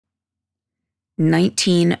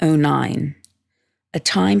1909, a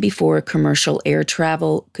time before commercial air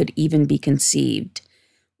travel could even be conceived,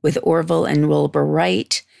 with Orville and Wilbur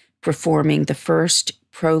Wright performing the first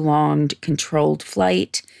prolonged controlled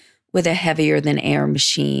flight with a heavier-than-air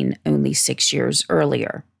machine only 6 years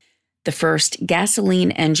earlier. The first gasoline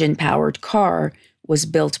engine-powered car was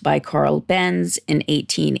built by Carl Benz in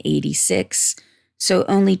 1886, so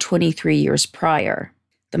only 23 years prior.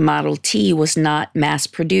 The Model T was not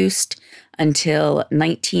mass-produced until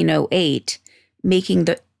 1908, making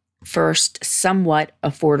the first somewhat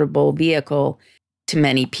affordable vehicle to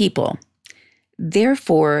many people.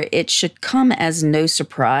 Therefore, it should come as no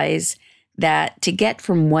surprise that to get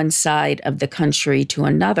from one side of the country to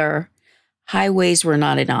another, highways were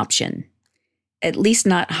not an option, at least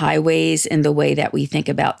not highways in the way that we think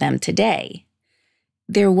about them today.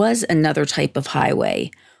 There was another type of highway,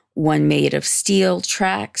 one made of steel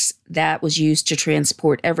tracks that was used to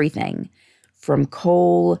transport everything, from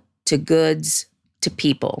coal to goods to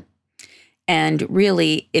people. And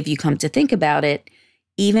really, if you come to think about it,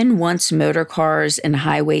 even once motor cars and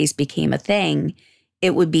highways became a thing,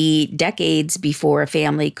 it would be decades before a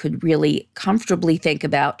family could really comfortably think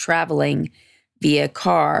about traveling via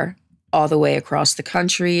car all the way across the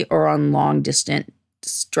country or on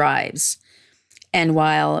long-distance drives. And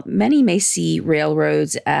while many may see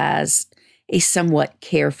railroads as a somewhat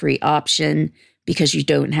carefree option because you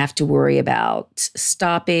don't have to worry about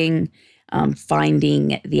stopping,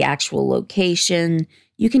 finding the actual location,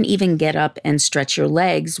 you can even get up and stretch your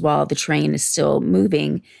legs while the train is still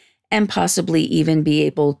moving and possibly even be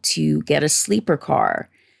able to get a sleeper car.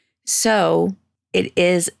 So it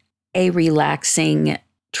is a relaxing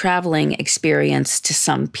traveling experience to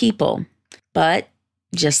some people. But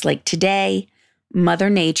just like today, Mother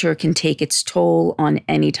Nature can take its toll on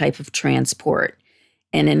any type of transport.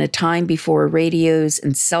 And in a time before radios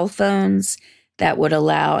and cell phones that would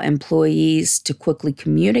allow employees to quickly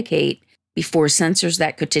communicate before sensors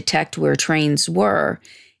that could detect where trains were,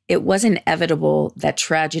 it was inevitable that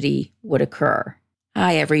tragedy would occur.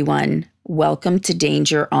 Hi, everyone. Welcome to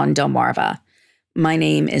Danger on Delmarva. My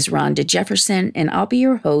name is Rhonda Jefferson, and I'll be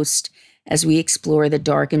your host as we explore the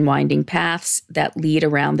dark and winding paths that lead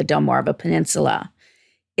around the Delmarva Peninsula.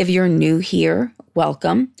 If you're new here,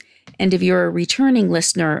 welcome. And if you're a returning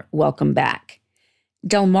listener, welcome back.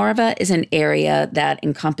 Delmarva is an area that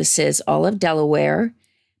encompasses all of Delaware,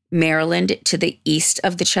 Maryland to the east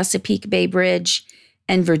of the Chesapeake Bay Bridge,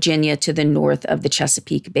 and Virginia to the north of the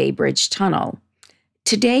Chesapeake Bay Bridge Tunnel.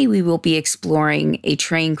 Today, we will be exploring a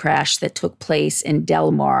train crash that took place in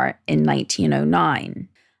Delmar in 1909.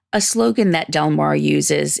 A slogan that Delmar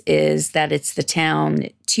uses is that it's the town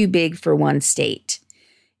too big for one state.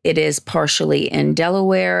 It is partially in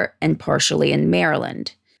Delaware and partially in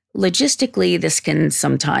Maryland. Logistically, this can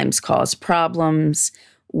sometimes cause problems,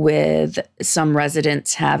 with some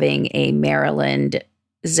residents having a Maryland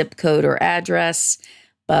zip code or address,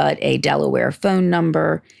 but a Delaware phone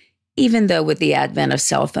number, even though with the advent of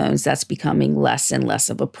cell phones, that's becoming less and less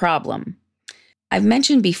of a problem. I've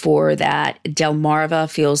mentioned before that Delmarva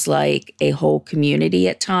feels like a whole community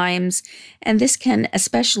at times, and this can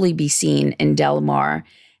especially be seen in Delmar,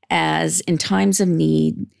 as in times of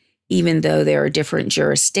need, even though there are different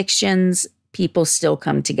jurisdictions, people still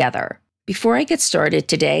come together. Before I get started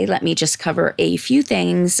today, let me just cover a few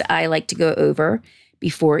things I like to go over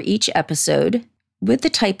before each episode. With the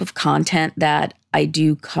type of content that I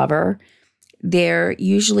do cover, there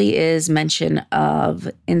usually is mention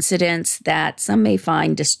of incidents that some may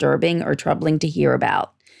find disturbing or troubling to hear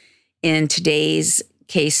about. In today's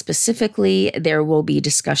case specifically, there will be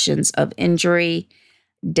discussions of injury,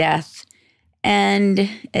 death, and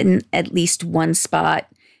in at least one spot,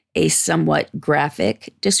 a somewhat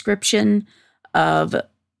graphic description of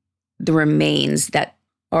the remains that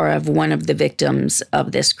are of one of the victims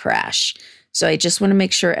of this crash. So I just want to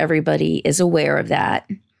make sure everybody is aware of that.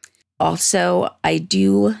 Also, I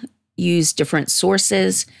do use different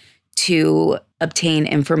sources to obtain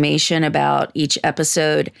information about each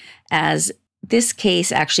episode. As this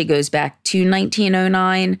case actually goes back to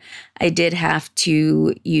 1909, I did have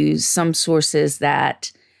to use some sources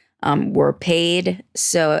that were paid.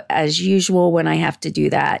 So as usual, when I have to do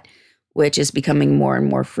that, which is becoming more and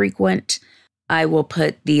more frequent, I will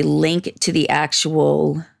put the link to the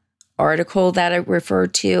actual article that I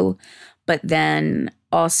referred to, but then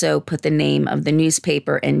also put the name of the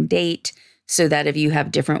newspaper and date so that if you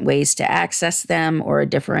have different ways to access them or a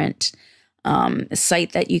different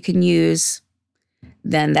site that you can use,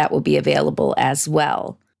 then that will be available as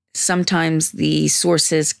well. Sometimes the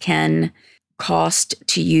sources can cost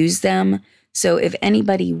to use them. So if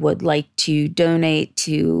anybody would like to donate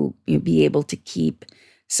to be able to keep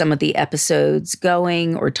some of the episodes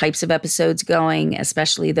going or types of episodes going,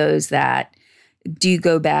 especially those that do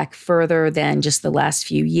go back further than just the last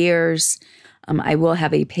few years, I will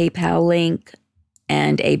have a PayPal link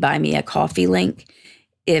and a Buy Me a Coffee link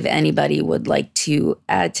if anybody would like to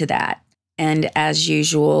add to that. And as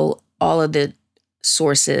usual, all of the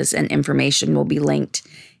sources and information will be linked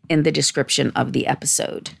in the description of the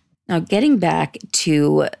episode. Now, getting back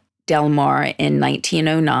to Delmar in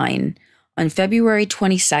 1909, on February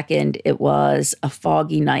 22nd, it was a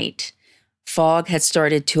foggy night. Fog had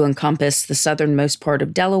started to encompass the southernmost part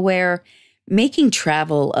of Delaware, making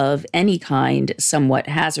travel of any kind somewhat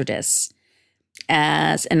hazardous.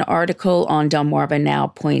 As an article on Delmarva Now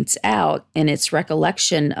points out in its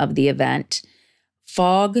recollection of the event,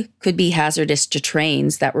 fog could be hazardous to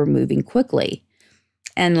trains that were moving quickly.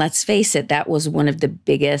 And let's face it, that was one of the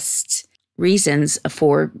biggest reasons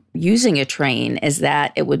for using a train, is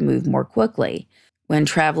that it would move more quickly. When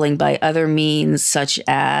traveling by other means, such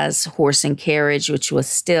as horse and carriage, which was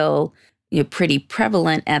still pretty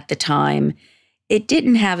prevalent at the time, it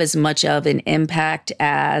didn't have as much of an impact,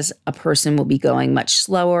 as a person will be going much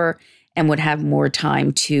slower and would have more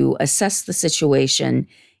time to assess the situation,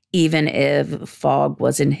 even if fog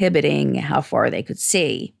was inhibiting how far they could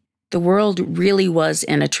see. The world really was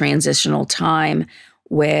in a transitional time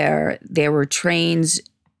where there were trains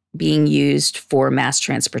being used for mass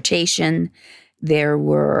transportation. There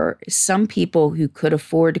were some people who could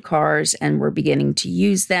afford cars and were beginning to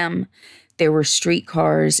use them. There were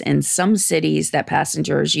streetcars in some cities that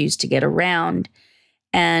passengers used to get around.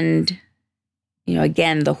 And,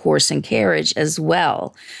 again, the horse and carriage as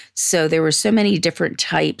well. So there were so many different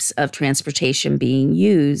types of transportation being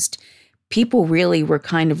used. People really were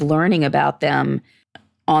kind of learning about them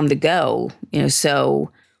on the go. So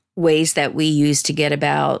ways that we use to get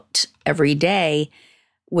about every day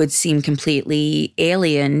would seem completely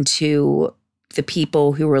alien to the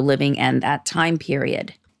people who were living in that time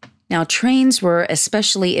period. Now, trains were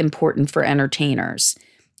especially important for entertainers.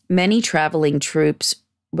 Many traveling troupes,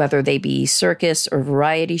 whether they be circus or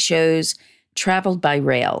variety shows, traveled by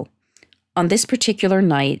rail. On this particular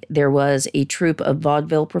night, there was a troupe of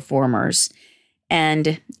vaudeville performers,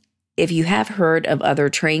 and if you have heard of other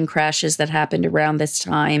train crashes that happened around this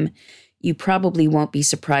time, you probably won't be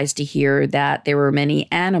surprised to hear that there were many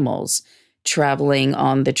animals traveling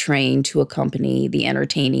on the train to accompany the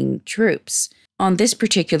entertaining troupes. On this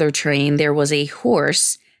particular train, there was a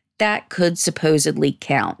horse that could supposedly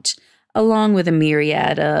count, along with a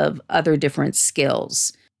myriad of other different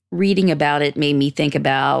skills. Reading about it made me think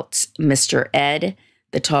about Mr. Ed,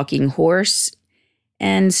 the talking horse.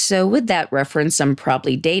 And so with that reference, I'm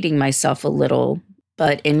probably dating myself a little,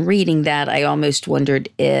 but in reading that, I almost wondered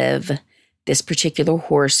if this particular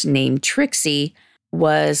horse named Trixie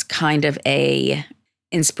was kind of a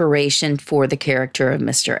inspiration for the character of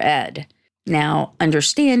Mr. Ed. Now,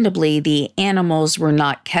 understandably, the animals were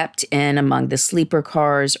not kept in among the sleeper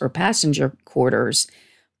cars or passenger quarters,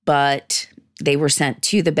 but they were sent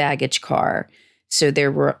to the baggage car. So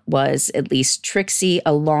there was at least Trixie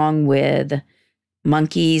along with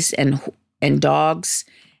monkeys and dogs,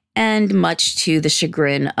 and much to the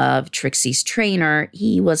chagrin of Trixie's trainer,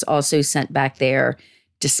 he was also sent back there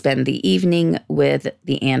to spend the evening with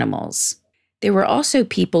the animals. There were also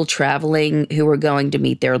people traveling who were going to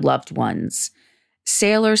meet their loved ones.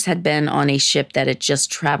 Sailors had been on a ship that had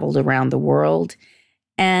just traveled around the world,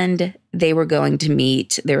 and they were going to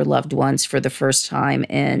meet their loved ones for the first time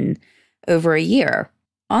in over a year.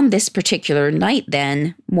 On this particular night,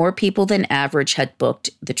 then, more people than average had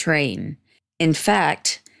booked the train. In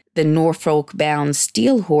fact, the Norfolk-bound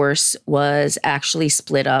Steel Horse was actually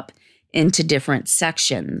split up into different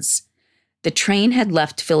sections. The train had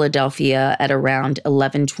left Philadelphia at around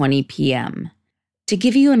 11:20 p.m. To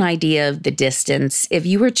give you an idea of the distance, if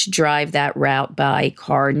you were to drive that route by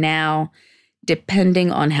car now,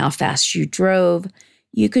 depending on how fast you drove,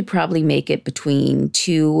 you could probably make it between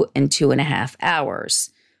 2 and 2.5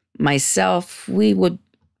 hours. Myself,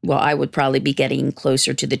 I would probably be getting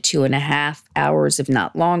closer to the 2.5 hours, if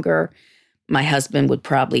not longer. My husband would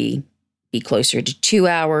probably be closer to 2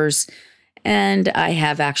 hours. And I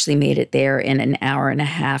have actually made it there in an hour and a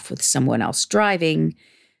half with someone else driving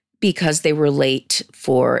because they were late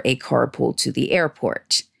for a carpool to the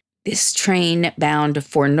airport. This train bound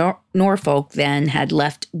for Norfolk then had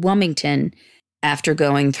left Wilmington after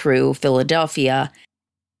going through Philadelphia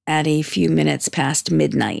at a few minutes past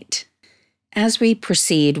midnight. As we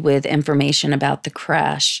proceed with information about the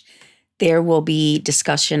crash, there will be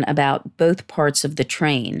discussion about both parts of the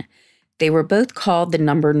train. They were both called the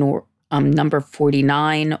number number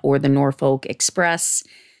 49 or the Norfolk Express.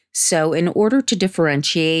 So in order to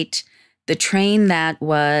differentiate, the train that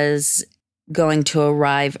was going to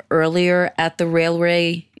arrive earlier at the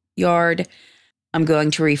railway yard, I'm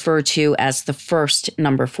going to refer to as the first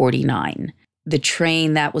number 49. The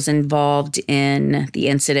train that was involved in the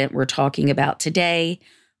incident we're talking about today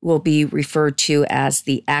will be referred to as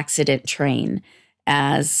the accident train,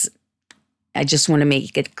 as I just want to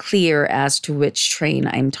make it clear as to which train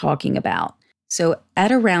I'm talking about. So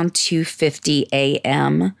at around 2:50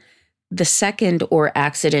 a.m., the second or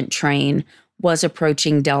accident train was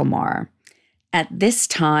approaching Delmar. At this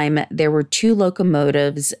time, there were two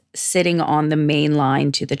locomotives sitting on the main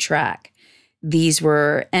line to the track. These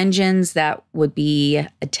were engines that would be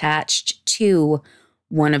attached to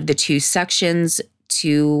one of the two sections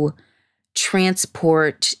to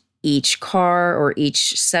transport each car or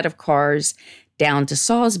each set of cars down to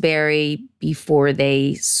Salisbury before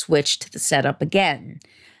they switched the setup again.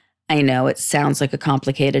 I know it sounds like a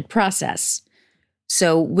complicated process.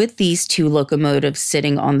 So with these two locomotives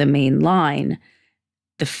sitting on the main line,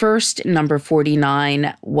 the first number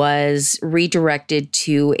 49 was redirected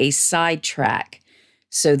to a side track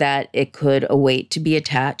so that it could await to be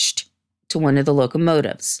attached to one of the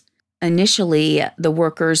locomotives. Initially, the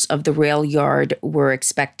workers of the rail yard were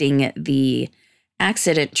expecting the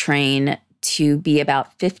accident train to be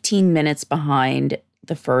about 15 minutes behind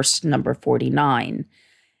the first number 49.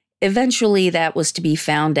 Eventually, that was to be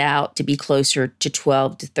found out to be closer to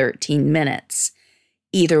 12 to 13 minutes.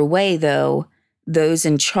 Either way, though, those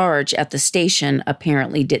in charge at the station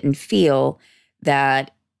apparently didn't feel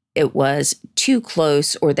that it was too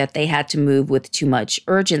close or that they had to move with too much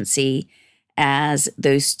urgency, as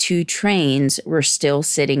those two trains were still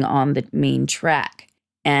sitting on the main track.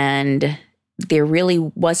 And there really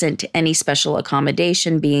wasn't any special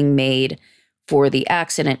accommodation being made for the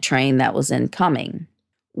accident train that was incoming.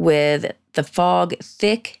 With the fog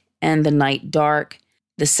thick and the night dark,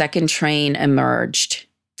 the second train emerged,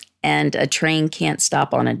 and a train can't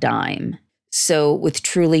stop on a dime. So with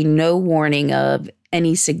truly no warning of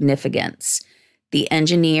any significance, the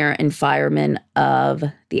engineer and fireman of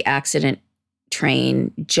the accident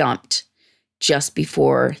train jumped just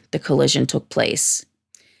before the collision took place.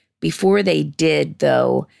 Before they did,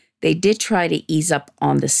 though, they did try to ease up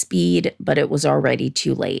on the speed, but it was already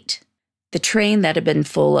too late. The train that had been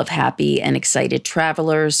full of happy and excited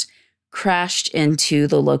travelers crashed into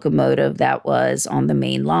the locomotive that was on the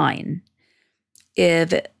main line.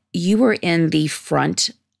 If you were in the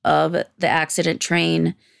front of the accident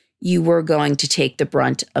train, you were going to take the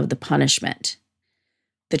brunt of the punishment.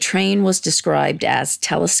 The train was described as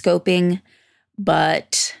telescoping,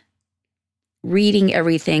 but reading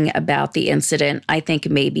everything about the incident, I think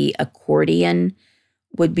maybe accordion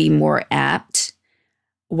would be more apt.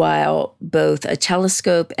 While both a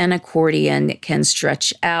telescope and accordion can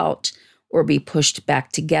stretch out or be pushed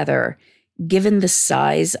back together, given the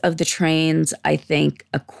size of the trains, I think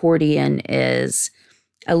accordion is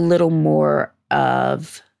a little more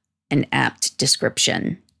of an apt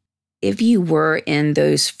description. If you were in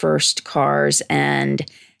those first cars and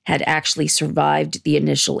had actually survived the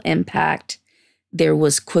initial impact, there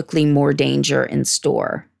was quickly more danger in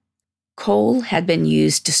store. Coal had been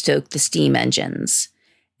used to stoke the steam engines,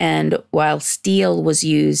 and while steel was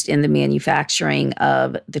used in the manufacturing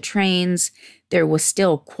of the trains, there was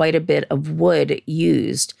still quite a bit of wood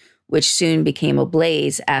used, which soon became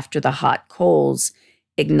ablaze after the hot coals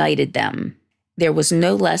ignited them. There was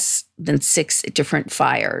no less than 6 different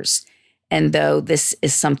fires. And though this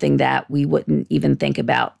is something that we wouldn't even think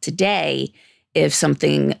about today if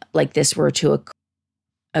something like this were to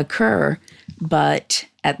occur, but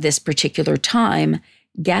at this particular time,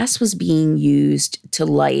 gas was being used to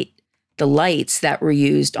light the lights that were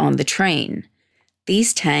used on the train.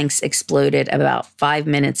 These tanks exploded about 5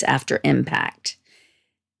 minutes after impact.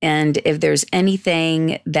 And if there's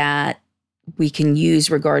anything that we can use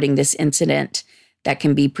regarding this incident that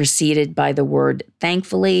can be preceded by the word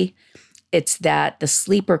thankfully, it's that the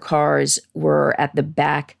sleeper cars were at the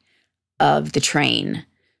back of the train.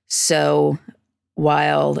 So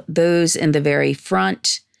while those in the very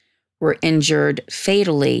front were injured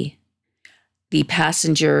fatally, the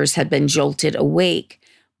passengers had been jolted awake,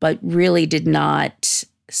 but really did not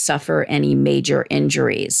suffer any major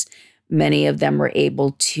injuries. Many of them were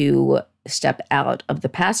able to step out of the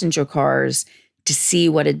passenger cars to see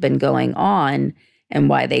what had been going on and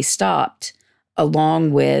why they stopped,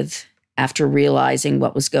 along with, after realizing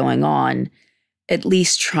what was going on, at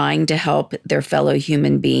least trying to help their fellow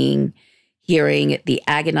human being, hearing the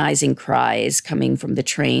agonizing cries coming from the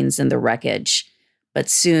trains and the wreckage, But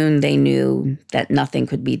soon they knew that nothing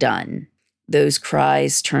could be done. Those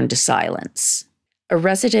cries turned to silence. A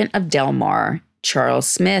resident of Delmar, Charles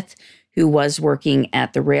Smith, who was working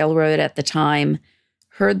at the railroad at the time,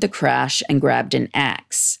 heard the crash and grabbed an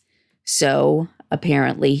axe. So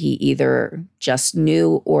apparently he either just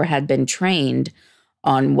knew or had been trained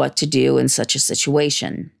on what to do in such a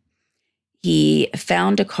situation. He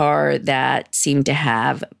found a car that seemed to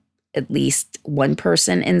have at least one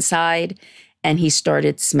person inside, and he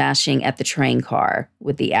started smashing at the train car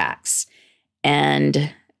with the axe.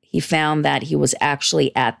 And he found that he was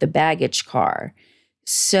actually at the baggage car.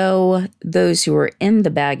 So those who were in the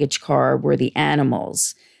baggage car were the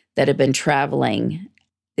animals that had been traveling.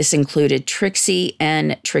 This included Trixie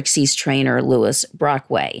and Trixie's trainer, Louis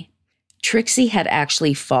Brockway. Trixie had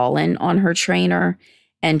actually fallen on her trainer,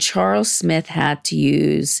 and Charles Smith had to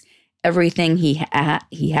use everything he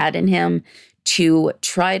had in him to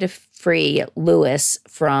try to free Louis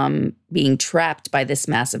from being trapped by this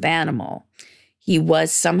massive animal. He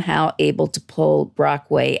was somehow able to pull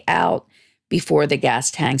Brockway out before the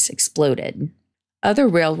gas tanks exploded. Other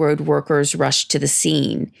railroad workers rushed to the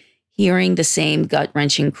scene, hearing the same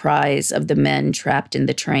gut-wrenching cries of the men trapped in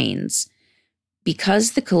the trains.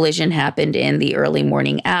 Because the collision happened in the early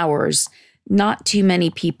morning hours, not too many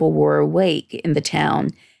people were awake in the town,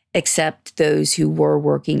 except those who were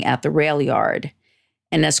working at the rail yard.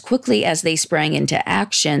 And as quickly as they sprang into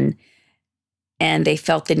action and they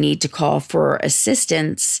felt the need to call for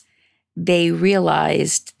assistance, they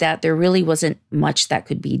realized that there really wasn't much that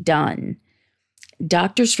could be done.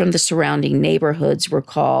 Doctors from the surrounding neighborhoods were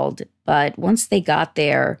called, but once they got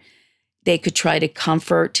there, they could try to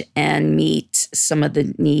comfort and meet some of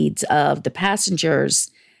the needs of the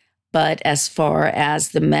passengers. But as far as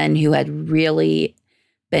the men who had really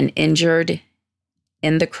been injured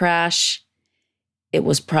in the crash, it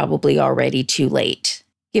was probably already too late.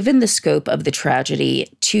 Given the scope of the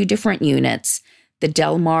tragedy, two different units, the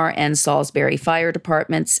Delmar and Salisbury fire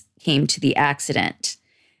departments, came to the accident.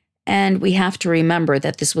 And we have to remember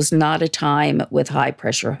that this was not a time with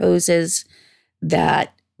high-pressure hoses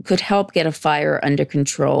that could help get a fire under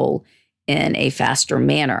control in a faster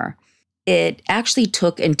manner. It actually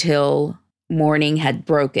took until morning had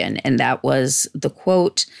broken, and that was the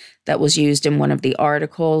quote that was used in one of the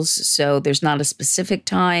articles. So there's not a specific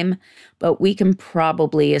time, but we can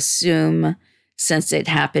probably assume, since it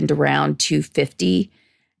happened around 2:50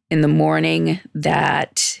 in the morning,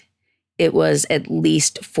 that it was at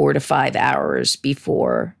least 4 to 5 hours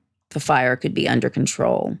before the fire could be under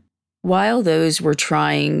control. While those were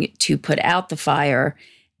trying to put out the fire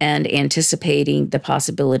and anticipating the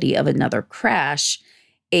possibility of another crash,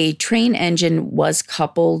 a train engine was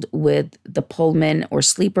coupled with the Pullman or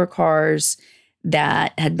sleeper cars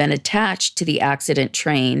that had been attached to the accident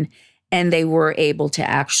train, and they were able to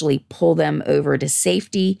actually pull them over to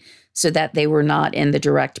safety so that they were not in the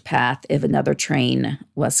direct path if another train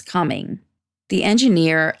was coming. The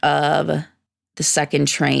engineer of the second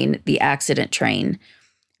train, the accident train,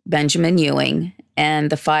 Benjamin Ewing, and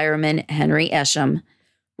the fireman, Henry Esham,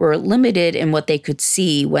 were limited in what they could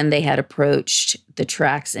see when they had approached the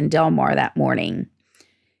tracks in Delmar that morning.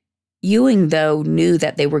 Ewing, though, knew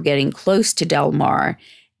that they were getting close to Delmar,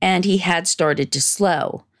 and he had started to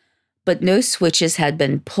slow, but no switches had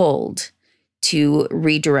been pulled to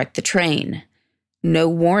redirect the train. No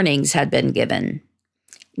warnings had been given.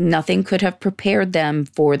 Nothing could have prepared them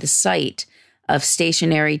for the sight of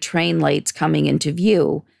stationary train lights coming into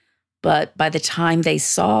view, but by the time they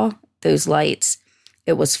saw those lights,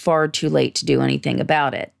 it was far too late to do anything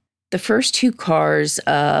about it. The first two cars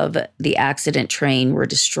of the accident train were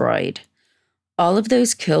destroyed. All of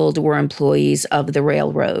those killed were employees of the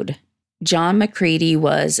railroad. John McCready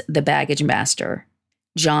was the baggage master.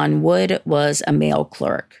 John Wood was a mail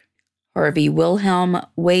clerk. Harvey Wilhelm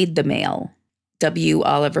weighed the mail. W.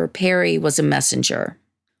 Oliver Perry was a messenger.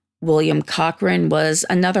 William Cochran was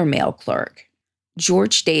another mail clerk.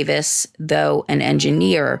 George Davis, though an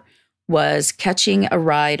engineer, was catching a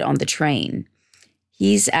ride on the train.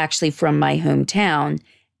 He's actually from my hometown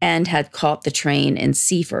and had caught the train in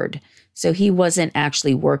Seaford, so he wasn't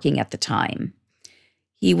actually working at the time.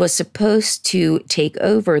 He was supposed to take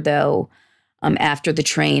over, though, after the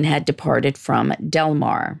train had departed from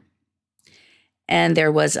Delmar. And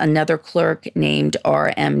there was another clerk named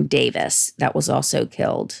R.M. Davis that was also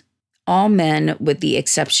killed. All men, with the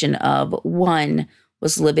exception of one,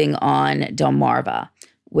 was living on Delmarva,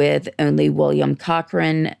 with only William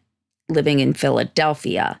Cochran living in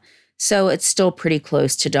Philadelphia, so it's still pretty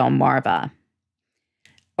close to Delmarva.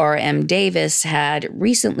 R.M. Davis had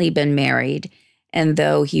recently been married, and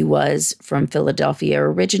though he was from Philadelphia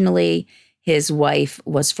originally, His wife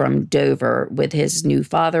was from Dover, with his new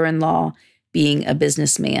father-in-law being a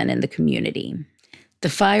businessman in the community. The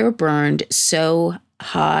fire burned so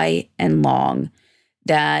high and long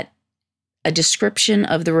that a description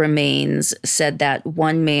of the remains said that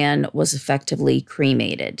one man was effectively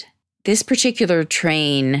cremated. This particular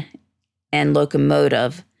train and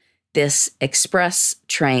locomotive, this express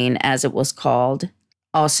train as it was called,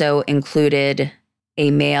 also included a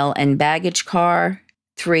mail and baggage car,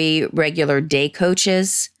 3 regular day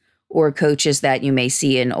coaches, or coaches that you may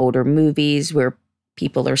see in older movies where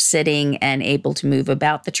people are sitting and able to move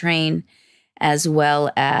about the train, as well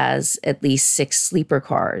as at least 6 sleeper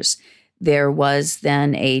cars. There was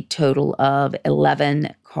then a total of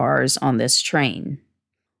 11 cars on this train.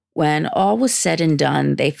 When all was said and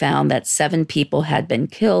done, they found that 7 people had been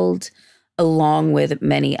killed, along with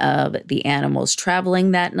many of the animals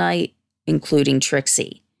traveling that night, including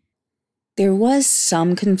Trixie. There was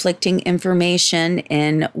some conflicting information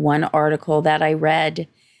in one article that I read.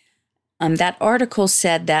 That article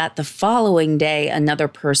said that the following day, another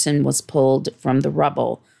person was pulled from the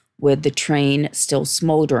rubble, with the train still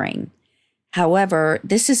smoldering. However,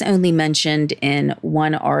 this is only mentioned in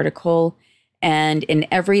one article, and in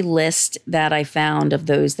every list that I found of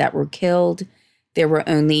those that were killed, there were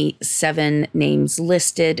only 7 names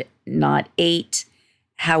listed, not 8.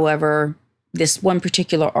 However, this one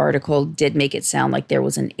particular article did make it sound like there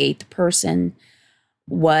was an 8th person.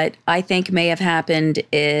 What I think may have happened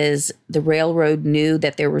is the railroad knew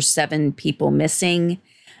that there were 7 people missing,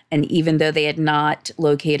 and even though they had not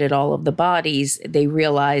located all of the bodies, they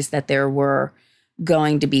realized that there were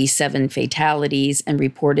going to be 7 fatalities and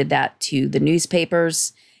reported that to the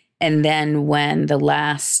newspapers. And then when the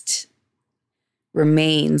last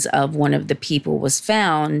remains of one of the people was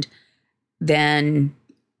found, then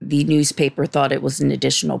the newspaper thought it was an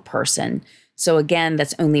additional person. So again,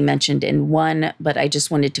 that's only mentioned in one, but I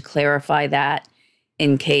just wanted to clarify that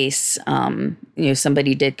in case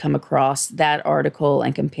somebody did come across that article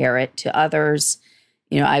and compare it to others.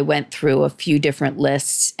 I went through a few different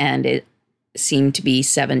lists, and it seemed to be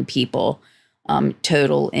 7 people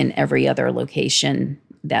total in every other location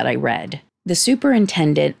that I read. The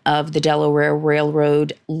superintendent of the Delaware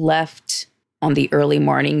Railroad left on the early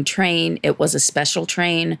morning train. It was a special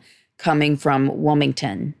train coming from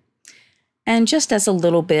Wilmington. And just as a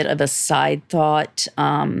little bit of a side thought,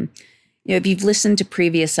 if you've listened to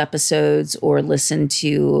previous episodes or listened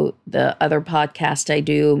to the other podcast I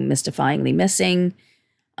do, Mystifyingly Missing,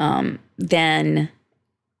 then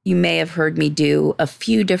you may have heard me do a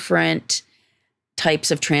few different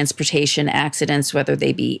types of transportation accidents, whether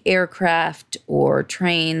they be aircraft or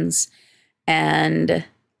trains. And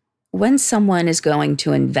when someone is going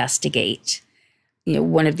to investigate,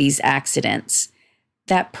 one of these accidents,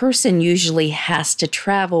 that person usually has to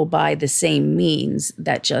travel by the same means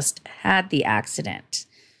that just had the accident.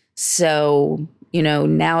 So,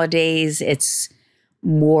 nowadays it's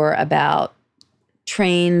more about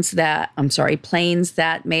planes that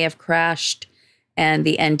may have crashed, and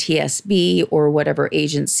the NTSB or whatever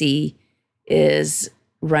agency is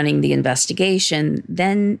running the investigation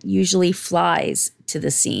then usually flies to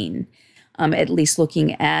the scene. At least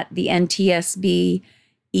looking at the NTSB,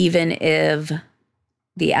 even if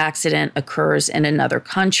the accident occurs in another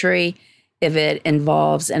country, if it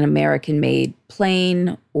involves an American-made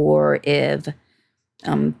plane, or if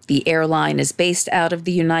the airline is based out of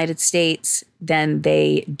the United States, then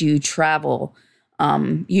they do travel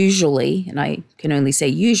usually, and I can only say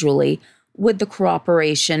usually, with the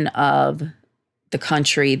cooperation of the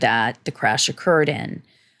country that the crash occurred in.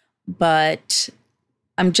 But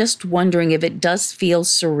I'm just wondering if it does feel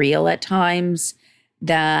surreal at times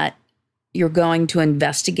that you're going to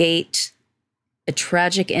investigate a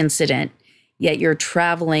tragic incident, yet you're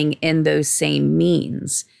traveling in those same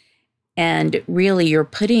means. And really, you're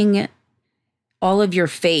putting all of your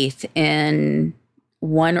faith in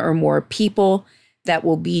one or more people that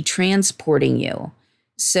will be transporting you.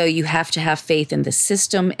 So you have to have faith in the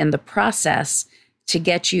system and the process to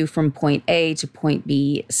get you from point A to point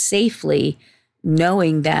B safely,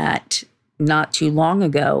 knowing that not too long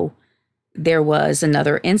ago, there was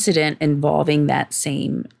another incident involving that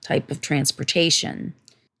same type of transportation.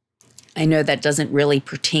 I know that doesn't really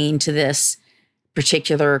pertain to this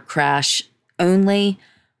particular crash only,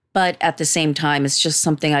 but at the same time, it's just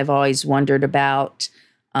something I've always wondered about,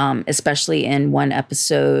 especially in one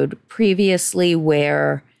episode previously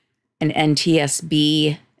where an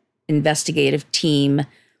NTSB investigative team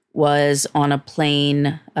was on a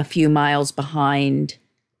plane a few miles behind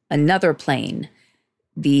another plane.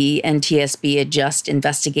 The NTSB had just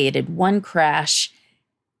investigated one crash,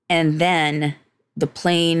 and then the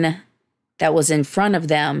plane that was in front of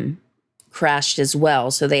them crashed as well.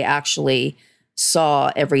 So they actually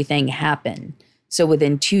saw everything happen. So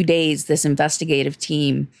within 2 days, this investigative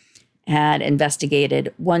team had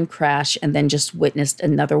investigated one crash and then just witnessed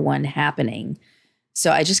another one happening.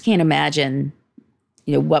 So I just can't imagine,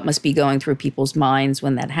 what must be going through people's minds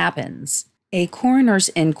when that happens. A coroner's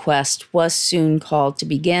inquest was soon called to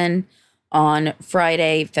begin on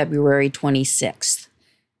Friday, February 26th.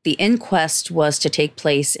 The inquest was to take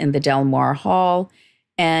place in the Delmar Hall,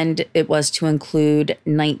 and it was to include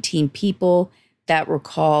 19 people that were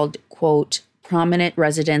called, quote, prominent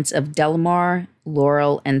residents of Delmar,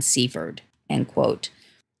 Laurel, and Seaford, end quote.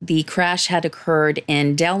 The crash had occurred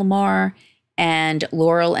in Delmar, and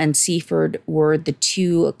Laurel and Seaford were the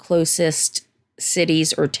two closest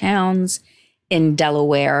cities or towns in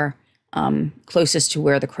Delaware, closest to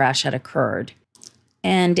where the crash had occurred.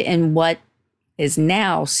 And in what is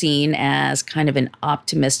now seen as kind of an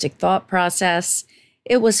optimistic thought process,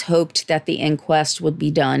 it was hoped that the inquest would be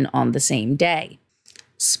done on the same day.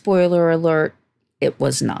 Spoiler alert, it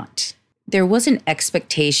was not. There was an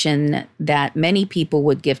expectation that many people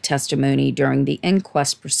would give testimony during the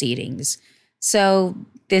inquest proceedings. So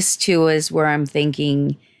this too is where I'm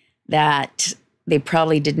thinking that they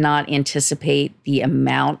probably did not anticipate the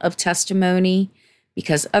amount of testimony,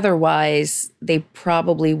 because otherwise they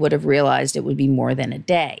probably would have realized it would be more than a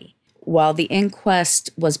day. While the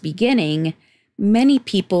inquest was beginning, many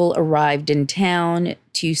people arrived in town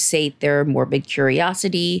to sate their morbid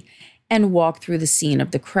curiosity and walk through the scene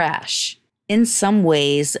of the crash. In some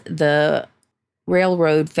ways, the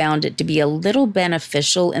railroad found it to be a little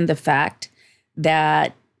beneficial in the fact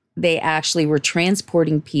that they actually were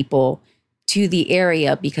transporting people to the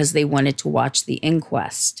area because they wanted to watch the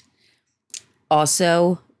inquest.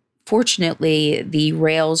 Also, fortunately, the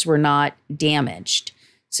rails were not damaged,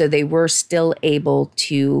 so they were still able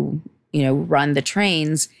to, run the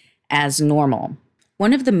trains as normal.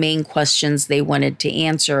 One of the main questions they wanted to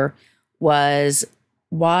answer was,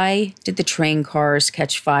 why did the train cars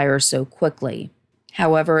catch fire so quickly?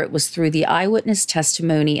 However, it was through the eyewitness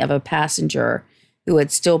testimony of a passenger who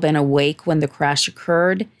had still been awake when the crash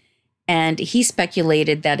occurred, and he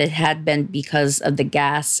speculated that it had been because of the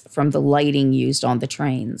gas from the lighting used on the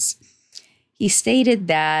trains. He stated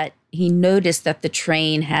that he noticed that the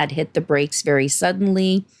train had hit the brakes very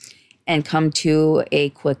suddenly and come to a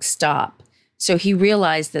quick stop. So he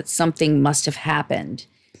realized that something must have happened.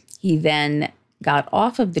 He then got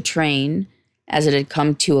off of the train as it had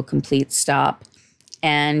come to a complete stop,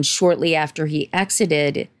 and shortly after he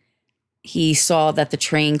exited, he saw that the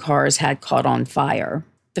train cars had caught on fire.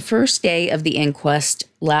 The first day of the inquest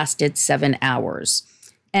lasted 7 hours,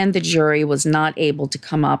 and the jury was not able to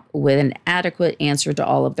come up with an adequate answer to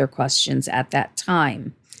all of their questions at that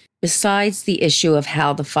time. Besides the issue of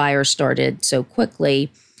how the fire started so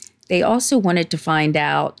quickly, they also wanted to find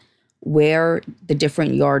out where the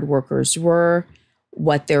different yard workers were,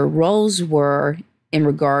 what their roles were in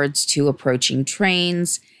regards to approaching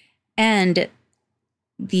trains, and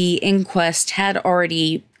the inquest had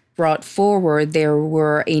already brought forward there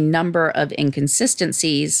were a number of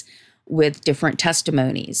inconsistencies with different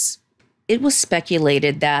testimonies. It was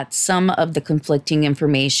speculated that some of the conflicting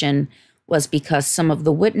information was because some of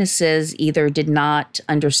the witnesses either did not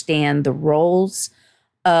understand the roles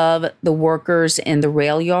of the workers in the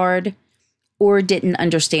rail yard or didn't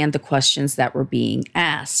understand the questions that were being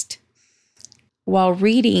asked. While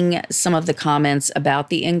reading some of the comments about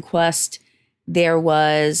the inquest, there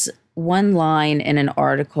was one line in an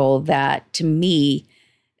article that, to me,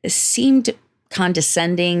 seemed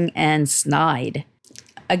condescending and snide.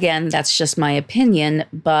 Again, that's just my opinion,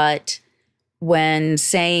 but when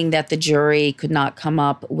saying that the jury could not come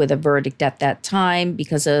up with a verdict at that time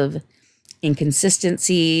because of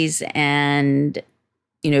inconsistencies and,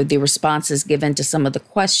 the responses given to some of the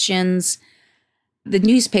questions, the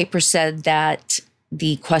newspaper said that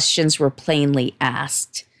the questions were plainly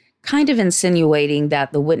asked, kind of insinuating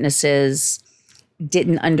that the witnesses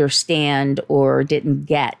didn't understand or didn't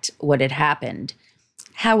get what had happened.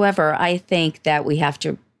 However, I think that we have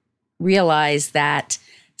to realize that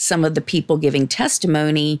some of the people giving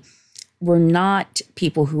testimony were not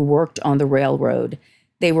people who worked on the railroad.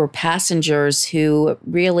 They were passengers who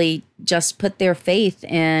really just put their faith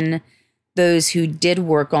in those who did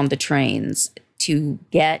work on the trains to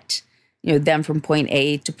get, them from point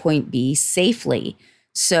A to point B safely.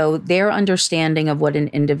 So their understanding of what an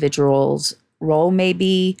individual's role may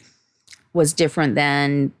be was different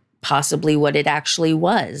than possibly what it actually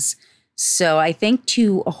was. So I think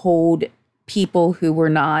to hold people who were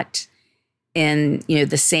not in,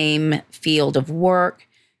 the same field of work,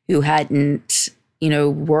 who hadn't,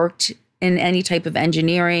 worked in any type of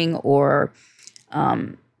engineering or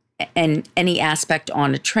and any aspect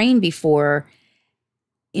on a train before,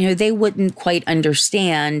 they wouldn't quite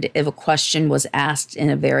understand if a question was asked in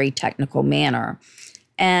a very technical manner.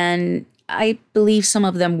 And I believe some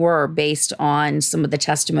of them were based on some of the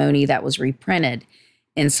testimony that was reprinted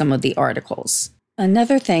in some of the articles.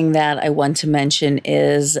 Another thing that I want to mention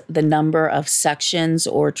is the number of sections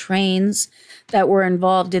or trains that were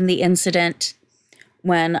involved in the incident.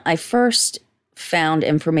 When I first found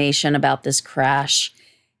information about this crash,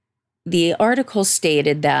 the article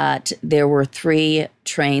stated that there were 3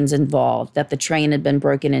 trains involved, that the train had been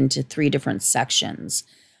broken into 3 different sections.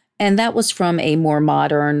 And that was from a more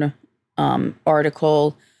modern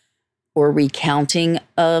article or recounting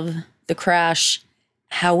of the crash.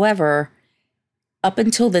 However, up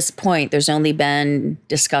until this point, there's only been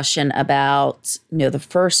discussion about, the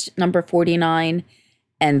first number 49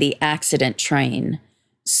 and the accident train.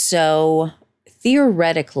 So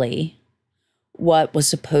theoretically, what was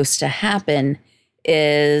supposed to happen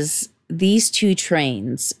is these 2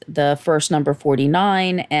 trains, the first number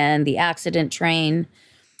 49 and the accident train,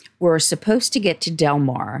 were supposed to get to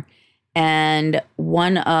Delmar. And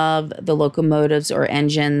one of the locomotives or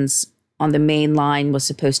engines on the main line was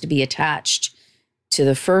supposed to be attached to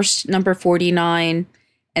the first number 49,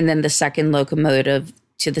 and then the second locomotive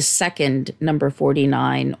to the second number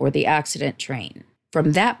 49 or the accident train.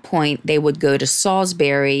 From that point, they would go to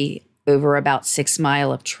Salisbury over about 6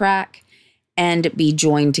 miles of track and be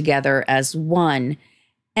joined together as one.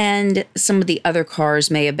 And some of the other cars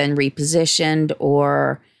may have been repositioned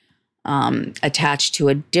or attached to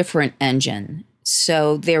a different engine.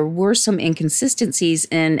 So there were some inconsistencies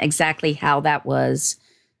in exactly how that was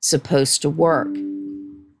supposed to work.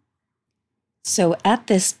 So at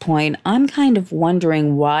this point, I'm kind of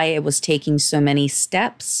wondering why it was taking so many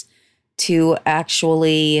steps to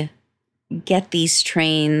actually get these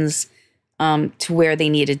trains to where they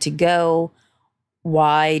needed to go.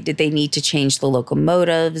 Why did they need to change the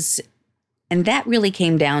locomotives? And that really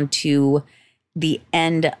came down to the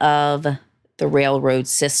end of the railroad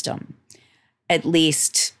system, at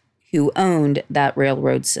least who owned that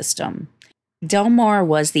railroad system. Delmar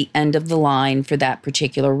was the end of the line for that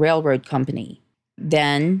particular railroad company.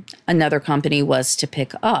 Then another company was to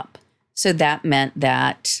pick up. So that meant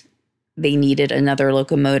that they needed another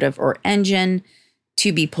locomotive or engine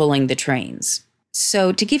to be pulling the trains.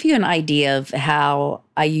 So to give you an idea of how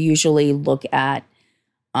I usually look at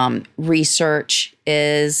research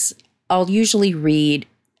is I'll usually read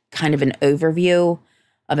kind of an overview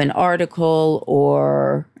of an article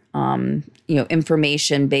or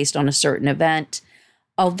information based on a certain event.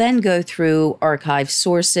 I'll then go through archive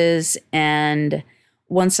sources, and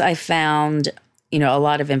once I found a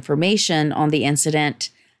lot of information on the incident,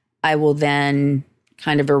 I will then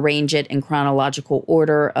kind of arrange it in chronological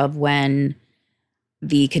order of when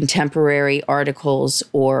the contemporary articles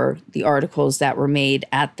or the articles that were made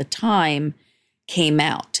at the time came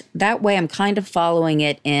out. That way I'm kind of following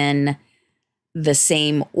it in the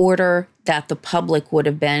same order that the public would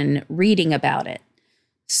have been reading about it.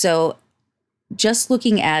 So just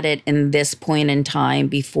looking at it in this point in time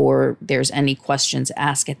before there's any questions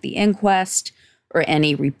asked at the inquest or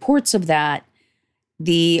any reports of that,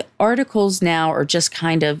 the articles now are just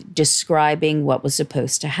kind of describing what was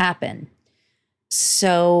supposed to happen.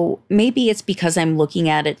 So maybe it's because I'm looking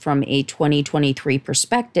at it from a 2023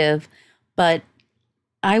 perspective, but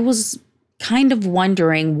I was kind of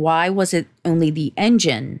wondering, why was it only the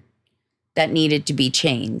engine that needed to be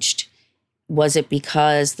changed? Was it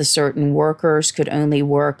because the certain workers could only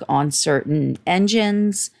work on certain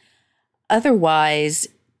engines? Otherwise,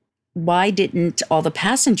 why didn't all the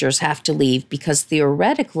passengers have to leave? Because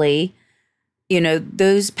theoretically,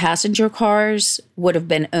 those passenger cars would have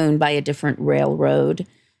been owned by a different railroad.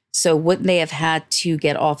 So wouldn't they have had to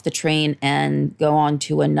get off the train and go on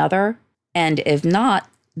to another? And if not,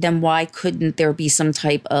 then why couldn't there be some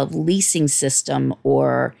type of leasing system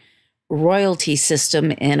or royalty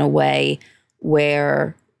system in a way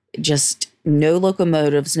where just no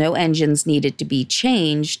locomotives, no engines needed to be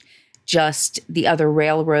changed? Just the other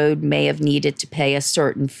railroad may have needed to pay a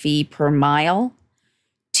certain fee per mile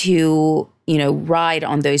to, ride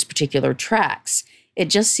on those particular tracks. It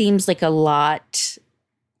just seems like a lot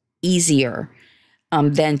easier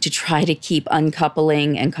than to try to keep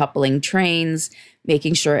uncoupling and coupling trains,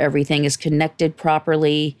 making sure everything is connected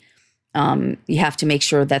properly. You have to make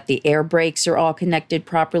sure that the air brakes are all connected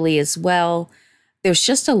properly as well. There's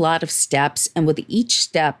just a lot of steps, and with each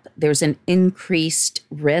step, there's an increased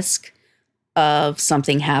risk of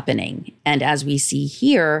something happening. And as we see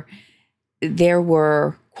here, there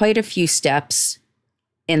were quite a few steps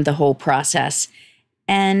in the whole process.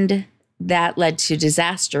 And that led to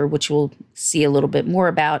disaster, which we'll see a little bit more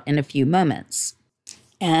about in a few moments.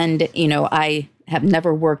 And, I have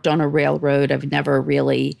never worked on a railroad. I've never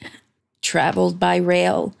really traveled by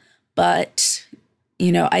rail, but,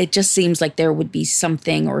 it just seems like there would be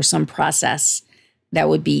something or some process that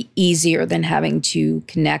would be easier than having to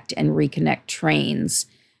connect and reconnect trains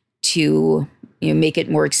to, make it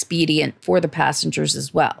more expedient for the passengers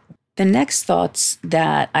as well. The next thoughts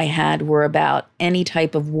that I had were about any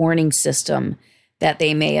type of warning system that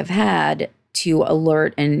they may have had to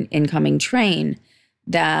alert an incoming train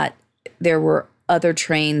that there were other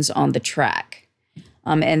trains on the track.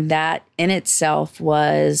 And that in itself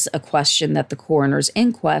was a question that the coroner's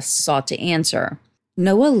inquest sought to answer.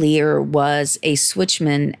 Noah Lear was a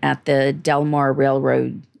switchman at the Delmar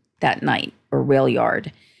Railroad that night, or rail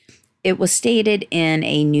yard. It was stated in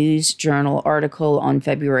a news journal article on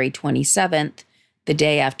February 27th, the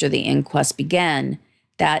day after the inquest began,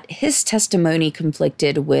 that his testimony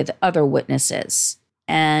conflicted with other witnesses.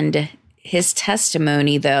 And his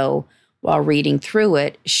testimony, though, while reading through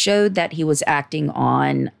it, showed that he was acting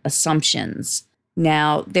on assumptions.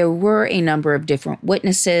 Now, there were a number of different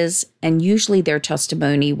witnesses, and usually their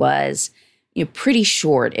testimony was, pretty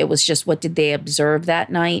short. It was just what did they observe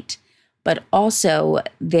that night. But also,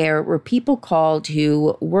 there were people called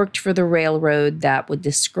who worked for the railroad that would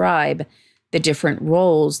describe the different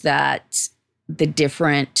roles that the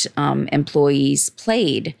different employees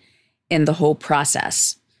played in the whole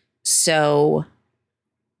process. So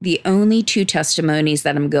the only two testimonies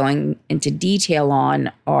that I'm going into detail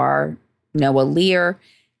on are Noah Lear,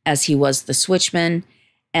 as he was the switchman,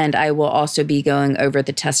 and I will also be going over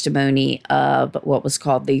the testimony of what was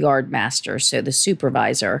called the yard master, so the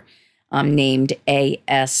supervisor, named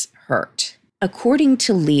A.S. Hurt. According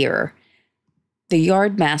to Lear, the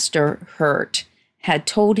yard master, Hurt, had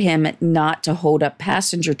told him not to hold up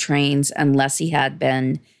passenger trains unless he had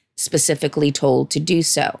been specifically told to do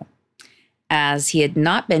so. As he had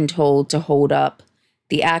not been told to hold up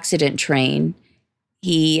the accident train,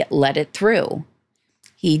 he let it through.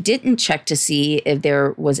 He didn't check to see if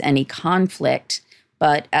there was any conflict,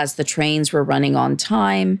 but as the trains were running on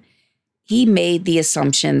time, he made the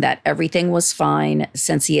assumption that everything was fine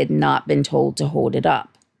since he had not been told to hold it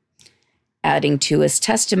up. Adding to his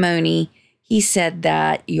testimony, he said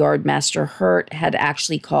that Yardmaster Hurt had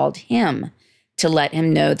actually called him to let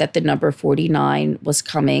him know that the number 49 was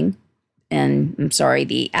coming, and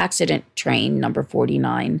the accident train number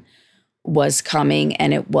 49 was coming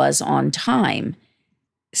and it was on time.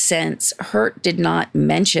 Since Hurt did not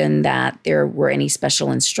mention that there were any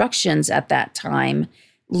special instructions at that time,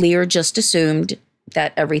 Lear just assumed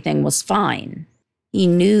that everything was fine. He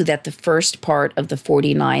knew that the first part of the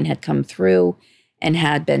 49 had come through and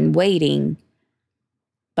had been waiting.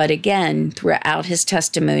 But again, throughout his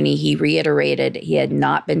testimony, he reiterated he had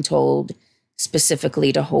not been told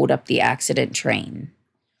specifically to hold up the accident train.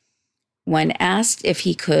 When asked if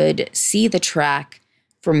he could see the track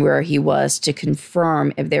from where he was to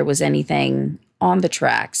confirm if there was anything on the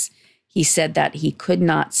tracks, he said that he could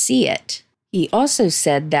not see it. He also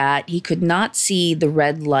said that he could not see the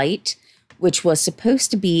red light, which was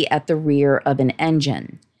supposed to be at the rear of an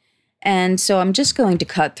engine. And so I'm just going to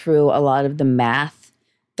cut through a lot of the math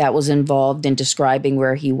that was involved in describing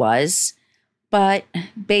where he was. But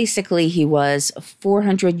basically, he was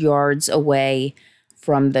 400 yards away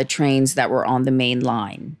from the trains that were on the main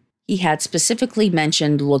line. He had specifically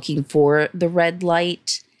mentioned looking for the red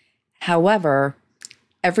light. However,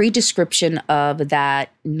 every description of that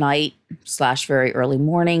night/very early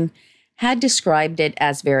morning had described it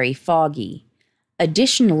as very foggy.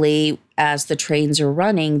 Additionally, as the trains are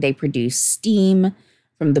running, they produce steam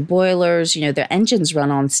from the boilers. Their engines run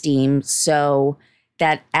on steam, so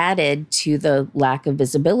that added to the lack of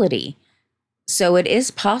visibility. So it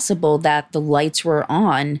is possible that the lights were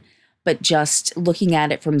on, but just looking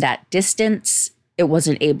at it from that distance, it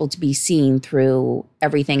wasn't able to be seen through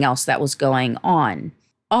everything else that was going on.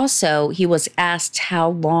 Also, he was asked how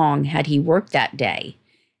long had he worked that day,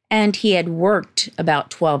 and he had worked about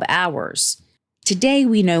 12 hours. Today,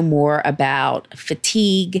 we know more about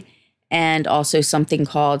fatigue and also something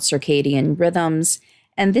called circadian rhythms,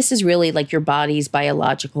 and this is really like your body's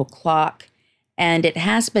biological clock, and it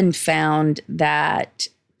has been found that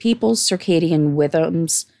people's circadian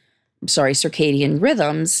rhythms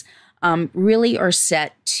really are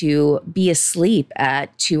set to be asleep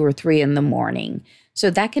at 2 or 3 in the morning. So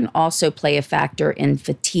that can also play a factor in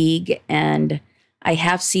fatigue, and I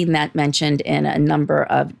have seen that mentioned in a number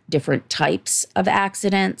of different types of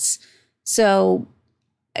accidents. So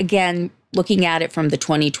again, looking at it from the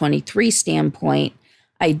 2023 standpoint,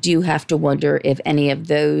 I do have to wonder if any of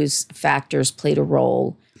those factors played a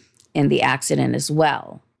role in the accident as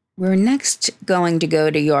well. We're next going to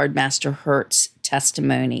go to Yardmaster Hurt's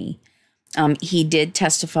testimony. He did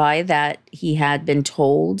testify that he had been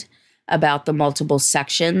told about the multiple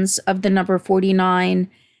sections of the number 49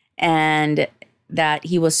 and that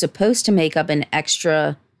he was supposed to make up an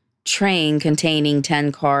extra train containing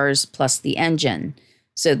 10 cars plus the engine.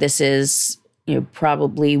 So this is,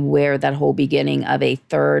 probably where that whole beginning of a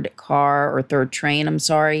third car or third train,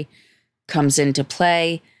 comes into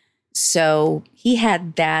play. So he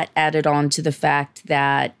had that added on to the fact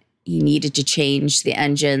that he needed to change the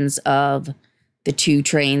engines of the two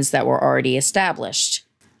trains that were already established.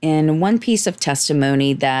 In one piece of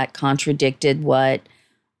testimony that contradicted what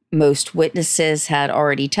most witnesses had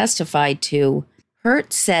already testified to,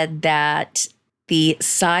 Hurt said that the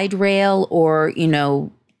side rail or,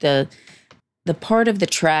 the part of the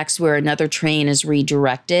tracks where another train is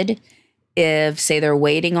redirected, if, say, they're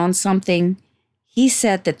waiting on something, he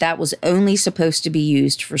said that that was only supposed to be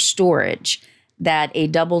used for storage, that a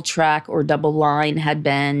double track or double line had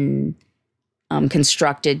been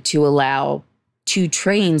constructed to allow two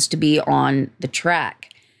trains to be on the track.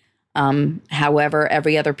 However,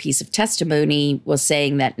 every other piece of testimony was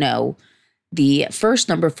saying that no, the first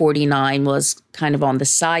number 49 was kind of on the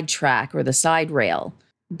side track or the side rail.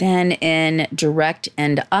 Then, in direct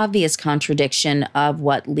and obvious contradiction of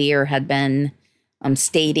what Lear had been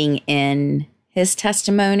stating in his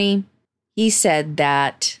testimony, he said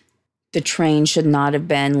that the train should not have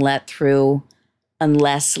been let through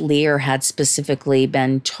unless Lear had specifically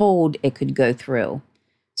been told it could go through.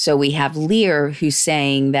 So we have Lear who's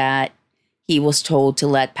saying that he was told to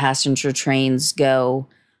let passenger trains go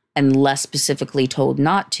unless specifically told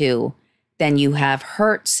not to. Then you have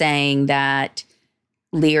Hurt saying that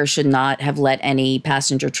Lear should not have let any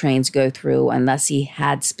passenger trains go through unless he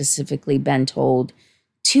had specifically been told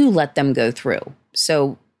to let them go through.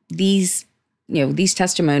 So these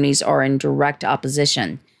testimonies are in direct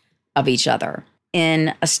opposition of each other.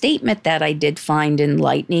 In a statement that I did find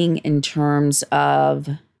enlightening in terms of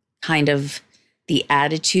kind of the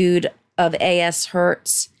attitude of A.S.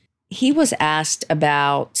 Hertz, he was asked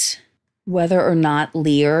about whether or not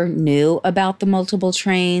Lear knew about the multiple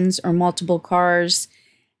trains or multiple cars.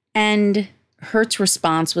 And Hertz's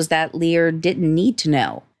response was that Lear didn't need to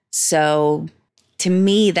know. So to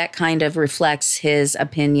me, that kind of reflects his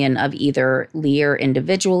opinion of either Lear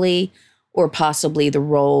individually or possibly the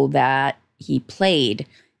role that he played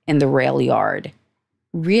in the rail yard.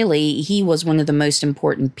 Really, he was one of the most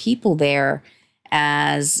important people there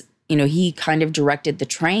as, he kind of directed the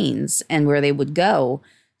trains and where they would go.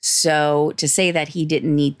 So to say that he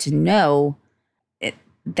didn't need to know,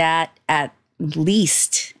 that at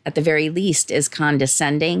the very least, is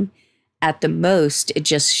condescending. At the most, it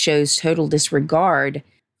just shows total disregard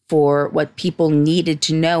for what people needed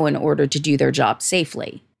to know in order to do their job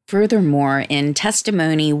safely. Furthermore, in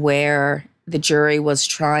testimony where the jury was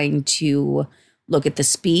trying to look at the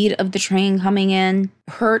speed of the train coming in,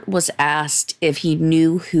 Hurt was asked if he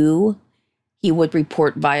knew who he would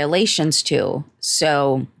report violations to.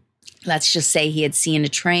 So let's just say he had seen a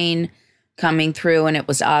train coming through and it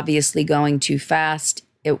was obviously going too fast.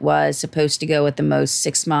 It was supposed to go at the most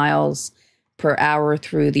 6 miles per hour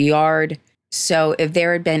through the yard. So if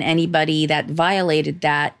there had been anybody that violated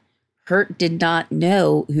that, Hurt did not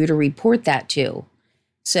know who to report that to.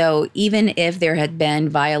 So even if there had been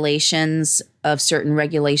violations of certain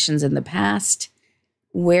regulations in the past,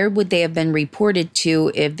 where would they have been reported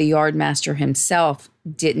to if the yardmaster himself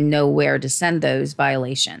didn't know where to send those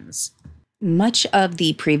violations? Much of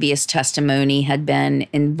the previous testimony had been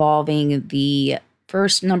involving the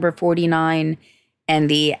first number 49 and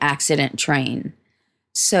the accident train.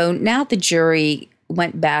 So now the jury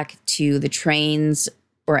went back to the trains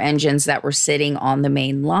or engines that were sitting on the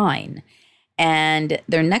main line. And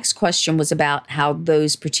their next question was about how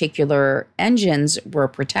those particular engines were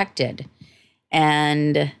protected.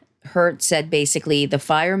 And Hurt said basically the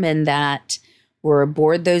firemen that were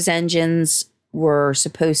aboard those engines were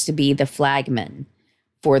supposed to be the flagmen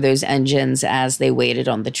for those engines as they waited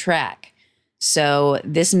on the track. So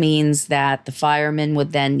this means that the firemen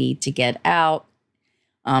would then need to get out,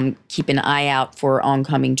 keep an eye out for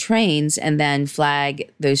oncoming trains, and then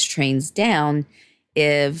flag those trains down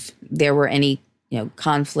if there were any,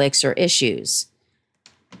 conflicts or issues.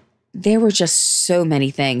 There were just so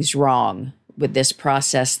many things wrong with this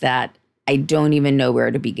process that I don't even know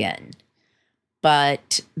where to begin.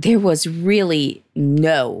 But there was really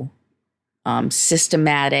no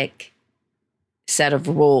systematic set of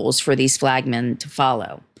rules for these flagmen to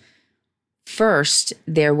follow. First,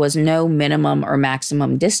 there was no minimum or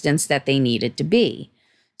maximum distance that they needed to be.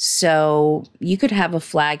 So you could have a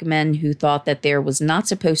flagman who thought that there was not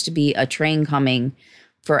supposed to be a train coming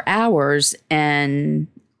for hours and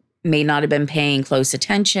may not have been paying close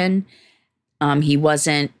attention. He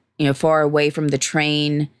wasn't, far away from the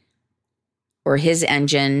train or his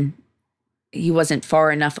engine. He wasn't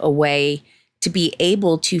far enough away to be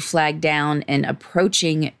able to flag down an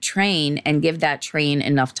approaching train and give that train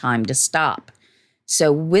enough time to stop.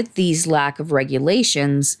 So with these lack of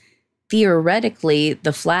regulations, theoretically,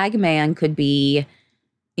 the flagman could be,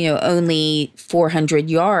 only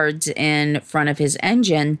 400 yards in front of his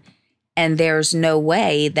engine, and there's no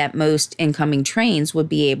way that most incoming trains would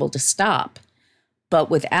be able to stop.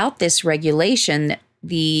 But without this regulation,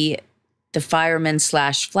 the fireman /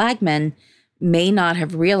 flagman may not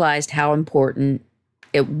have realized how important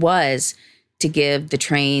it was to give the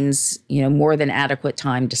trains, more than adequate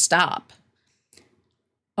time to stop.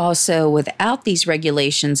 Also, without these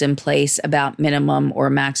regulations in place about minimum or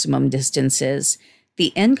maximum distances,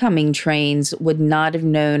 the incoming trains would not have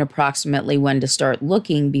known approximately when to start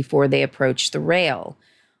looking before they approached the rail.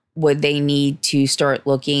 Would they need to start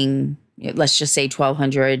looking, let's just say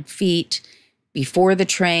 1,200 feet before the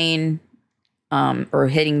train or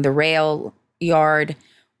hitting the rail yard?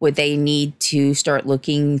 Would they need to start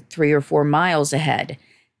looking 3 or 4 miles ahead?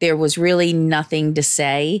 There was really nothing to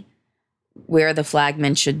say where the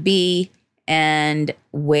flagman should be and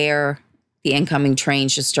where the incoming train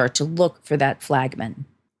should start to look for that flagman.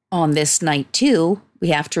 On this night, too, we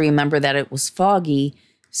have to remember that it was foggy,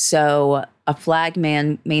 so a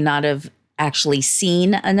flagman may not have actually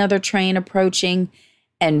seen another train approaching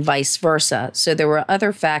and vice versa. So there were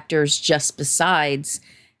other factors just besides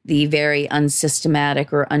the very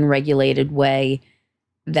unsystematic or unregulated way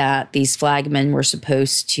that these flagmen were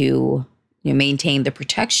supposed to maintain the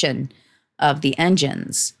protection of the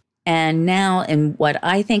engines. And now, in what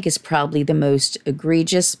I think is probably the most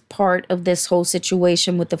egregious part of this whole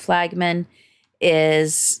situation with the flagmen,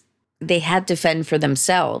 is they had to fend for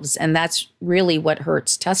themselves. And that's really what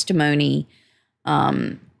Hurt's testimony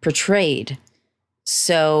portrayed.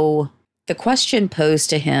 So the question posed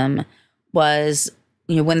to him was,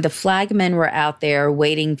 when the flagmen were out there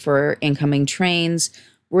waiting for incoming trains,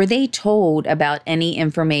 were they told about any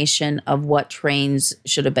information of what trains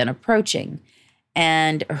should have been approaching?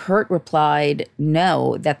 And Hurt replied,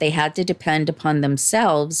 no, that they had to depend upon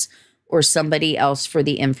themselves or somebody else for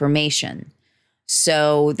the information.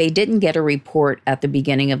 So they didn't get a report at the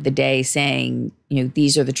beginning of the day saying,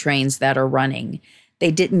 these are the trains that are running.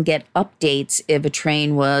 They didn't get updates if a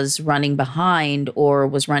train was running behind or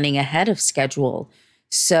was running ahead of schedule.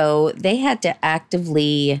 So they had to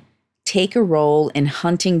actively take a role in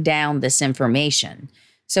hunting down this information.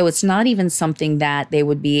 So it's not even something that they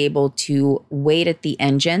would be able to wait at the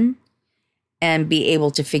engine and be able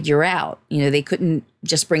to figure out. They couldn't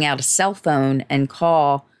just bring out a cell phone and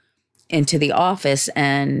call into the office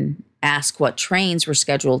and ask what trains were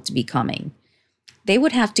scheduled to be coming. They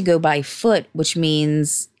would have to go by foot, which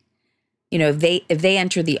means, if they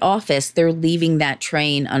enter the office, they're leaving that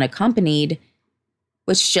train unaccompanied,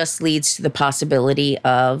 which just leads to the possibility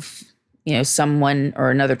of someone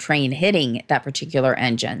or another train hitting that particular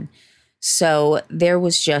engine. So there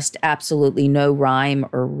was just absolutely no rhyme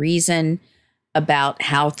or reason about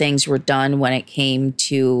how things were done when it came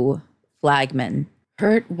to flagmen.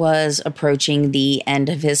 Hurt was approaching the end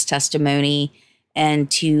of his testimony, and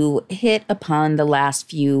to hit upon the last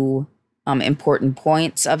few important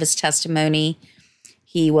points of his testimony,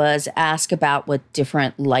 he was asked about what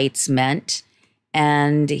different lights meant,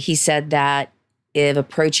 and he said that if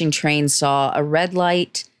approaching trains saw a red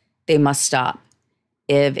light, they must stop.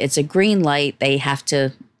 If it's a green light, they have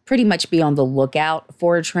to pretty much be on the lookout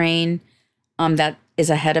for a train that is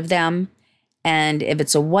ahead of them. And if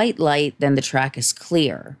it's a white light, then the track is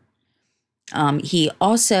clear. He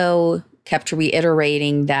also kept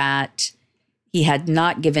reiterating that he had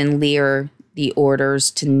not given Lear the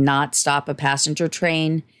orders to not stop a passenger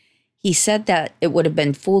train. He said that it would have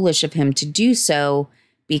been foolish of him to do so,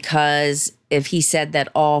 because if he said that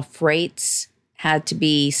all freights had to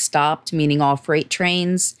be stopped, meaning all freight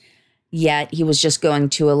trains, yet he was just going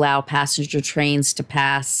to allow passenger trains to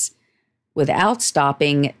pass without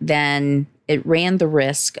stopping, then it ran the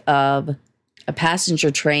risk of a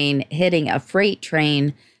passenger train hitting a freight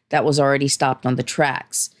train that was already stopped on the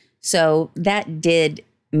tracks. So that did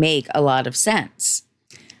make a lot of sense.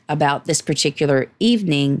 About this particular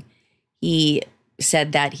evening, he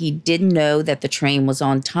said that he didn't know that the train was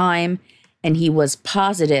on time, and he was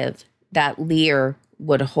positive that Lear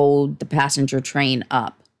would hold the passenger train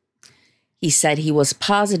up. He said he was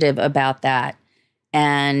positive about that.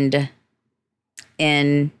 And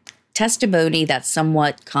in testimony that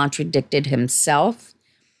somewhat contradicted himself,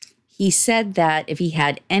 he said that if he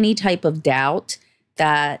had any type of doubt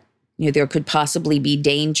that there could possibly be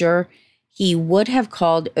danger, he would have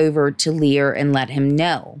called over to Lear and let him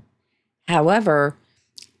know. However,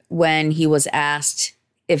 when he was asked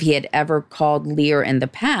if he had ever called Lear in the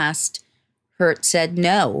past, Hurt said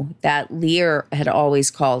no, that Lear had always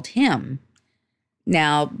called him.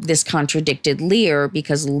 Now, this contradicted Lear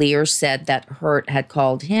because Lear said that Hurt had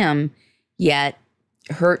called him, yet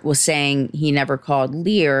Hurt was saying he never called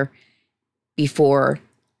Lear before.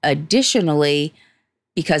 Additionally,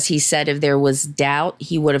 because he said if there was doubt,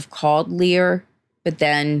 he would have called Lear, but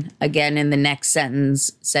then again in the next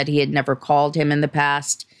sentence said he had never called him in the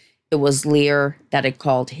past. It was Lear that had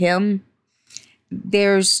called him.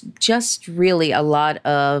 There's just really a lot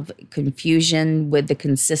of confusion with the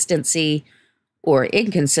consistency or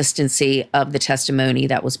inconsistency of the testimony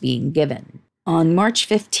that was being given. On March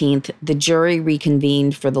 15th, the jury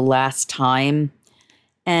reconvened for the last time,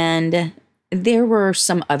 and there were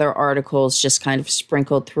some other articles just kind of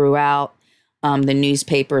sprinkled throughout the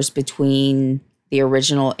newspapers between the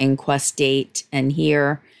original inquest date and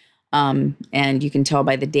here. And you can tell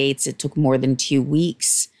by the dates, it took more than 2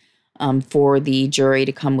 weeks for the jury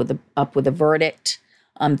to come up with a verdict.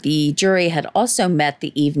 The jury had also met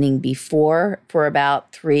the evening before for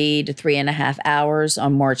about 3 to 3.5 hours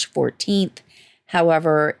on March 14th.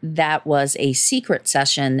 However, that was a secret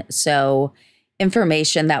session, so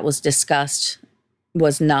information that was discussed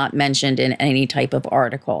was not mentioned in any type of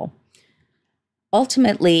article.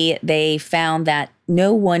 Ultimately, they found that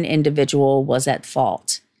no one individual was at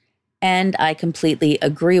fault, and I completely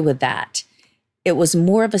agree with that. It was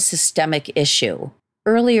more of a systemic issue.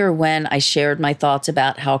 Earlier, when I shared my thoughts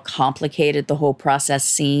about how complicated the whole process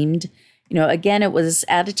seemed, again, it was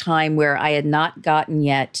at a time where I had not gotten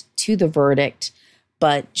yet to the verdict,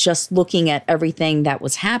 but just looking at everything that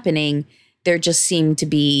was happening, there just seemed to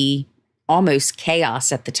be almost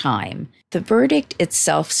chaos at the time. The verdict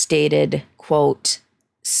itself stated, quote,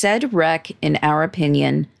 "Said wreck, in our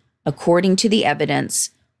opinion, according to the evidence,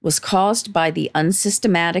 was caused by the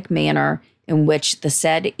unsystematic manner in which the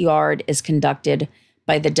said yard is conducted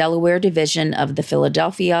by the Delaware Division of the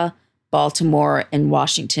Philadelphia, Baltimore, and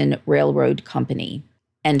Washington Railroad Company,"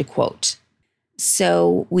 end quote.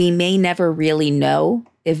 So we may never really know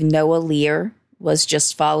if Noah Lear was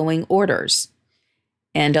just following orders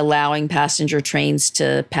and allowing passenger trains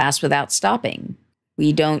to pass without stopping.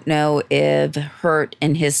 We don't know if Hurt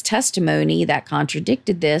in his testimony that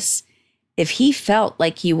contradicted this, if he felt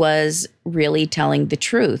like he was really telling the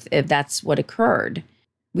truth, if that's what occurred.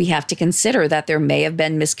 We have to consider that there may have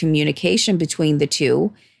been miscommunication between the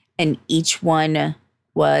two, and each one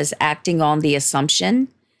was acting on the assumption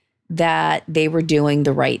that they were doing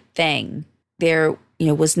the right thing. There,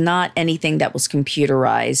 was not anything that was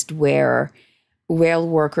computerized where rail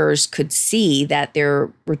workers could see that there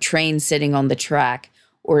were trains sitting on the track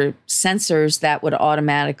or sensors that would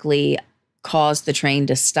automatically cause the train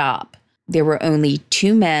to stop. There were only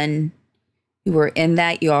 2 men who were in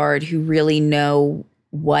that yard who really know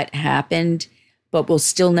what happened, but will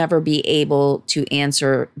still never be able to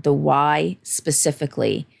answer the why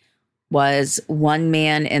specifically. Was one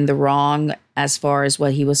man in the wrong as far as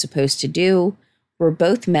what he was supposed to do? Were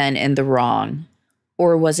both men in the wrong?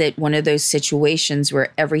 Or was it one of those situations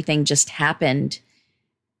where everything just happened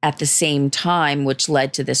at the same time, which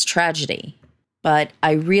led to this tragedy? But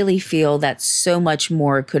I really feel that so much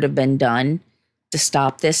more could have been done to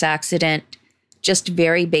stop this accident. Just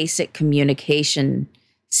very basic communication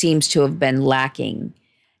seems to have been lacking,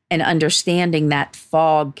 and understanding that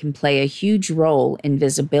fog can play a huge role in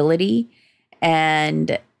visibility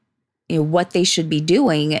and what they should be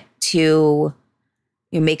doing to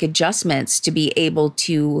make adjustments to be able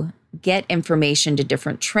to get information to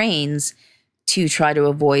different trains to try to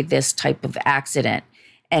avoid this type of accident.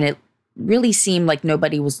 And it really seemed like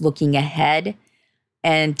nobody was looking ahead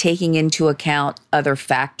and taking into account other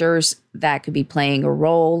factors that could be playing a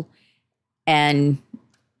role. And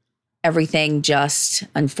everything just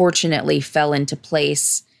unfortunately fell into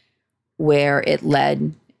place where it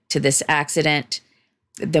led to this accident.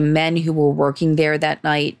 The men who were working there that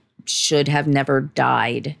night should have never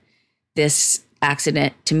died. This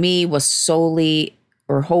accident, to me, was solely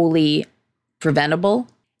or wholly preventable.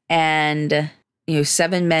 And,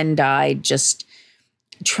 7 men died just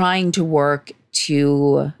trying to work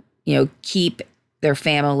to, keep their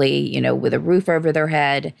family, with a roof over their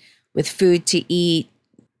head, with food to eat,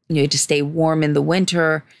 to stay warm in the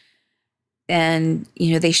winter. And,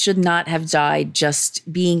 they should not have died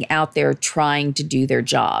just being out there trying to do their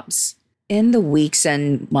jobs. In the weeks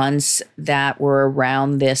and months that were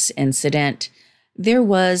around this incident, there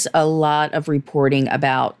was a lot of reporting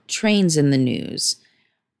about trains in the news.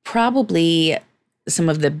 Probably some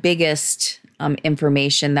of the biggest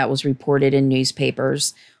information that was reported in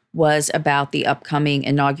newspapers was about the upcoming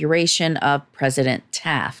inauguration of President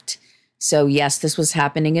Taft. So yes, this was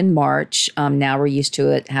happening in March. Now we're used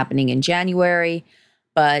to it happening in January,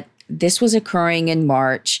 but this was occurring in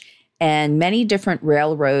March, and many different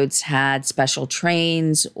railroads had special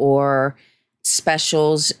trains or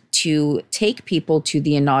specials to take people to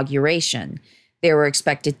the inauguration. There were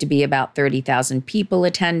expected to be about 30,000 people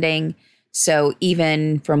attending. So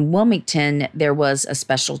even from Wilmington, there was a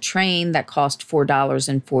special train that cost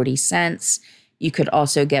 $4.40. You could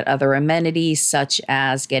also get other amenities, such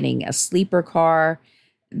as getting a sleeper car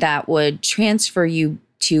that would transfer you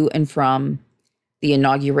to and from the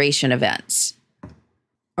inauguration events.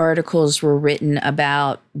 Articles were written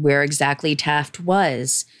about where exactly Taft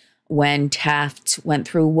was when Taft went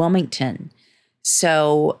through Wilmington.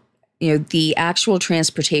 So, the actual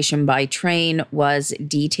transportation by train was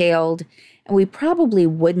detailed, and we probably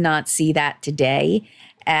would not see that today,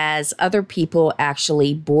 as other people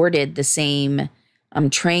actually boarded the same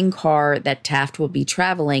train car that Taft would be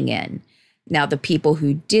traveling in. Now, the people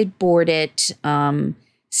who did board it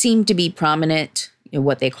seemed to be prominent,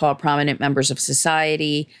 what they call prominent members of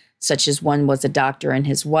society, such as one was a doctor and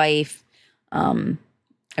his wife.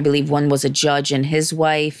 I believe one was a judge and his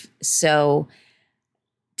wife. So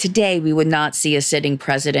today, we would not see a sitting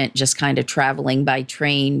president just kind of traveling by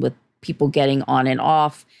train with people getting on and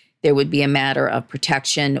off. There would be a matter of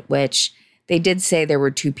protection, which they did say there were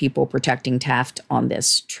 2 people protecting Taft on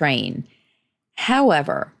this train.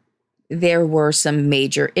 However, there were some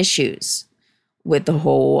major issues with the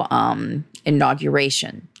whole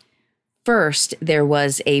inauguration. First, there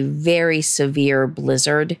was a very severe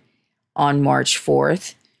blizzard on March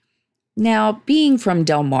 4th. Now, being from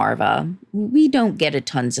Delmarva, we don't get a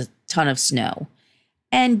ton of snow.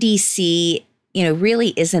 And DC,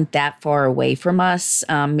 really isn't that far away from us,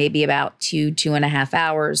 maybe about 2.5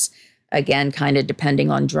 hours, again, kind of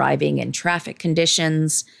depending on driving and traffic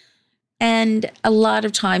conditions. And a lot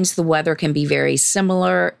of times the weather can be very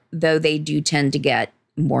similar, though they do tend to get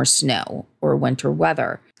more snow or winter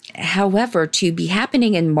weather. However, to be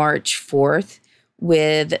happening in March 4th,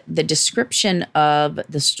 with the description of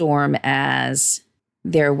the storm as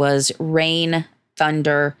there was rain,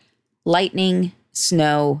 thunder, lightning,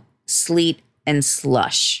 snow, sleet, and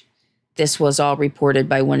slush. This was all reported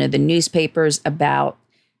by one of the newspapers about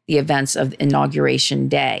the events of Inauguration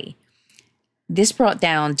Day. This brought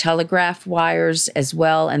down telegraph wires as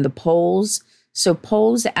well and the poles. So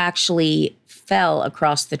poles actually fell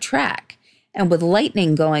across the track. And with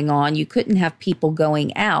lightning going on, you couldn't have people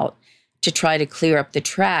going out to try to clear up the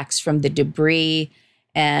tracks from the debris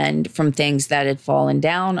and from things that had fallen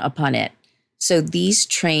down upon it. So these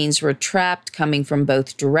trains were trapped coming from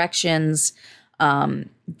both directions.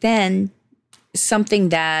 Then something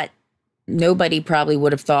that nobody probably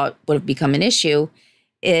would have thought would have become an issue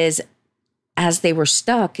is as they were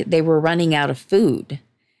stuck, they were running out of food.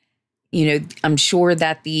 I'm sure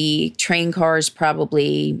that the train cars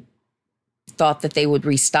probably thought that they would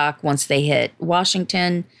restock once they hit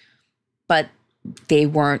Washington, but they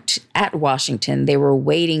weren't at Washington. They were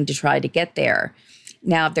waiting to try to get there.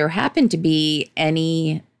 Now, if there happened to be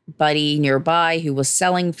anybody nearby who was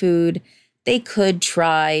selling food, they could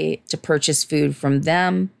try to purchase food from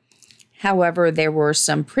them. However, there were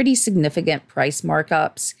some pretty significant price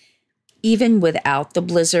markups, even without the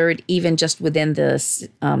blizzard, even just within the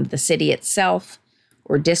city itself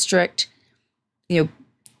or district.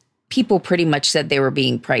 People pretty much said they were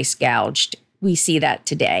being price gouged. We see that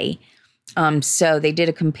today. So they did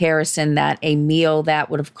a comparison that a meal that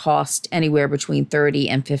would have cost anywhere between 30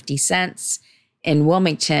 and 50 cents in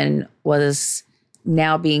Wilmington was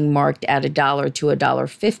now being marked at $1 to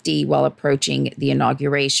 $1.50 while approaching the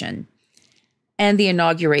inauguration. And the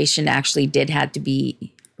inauguration actually did have to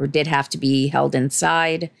be held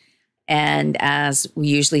inside. And as we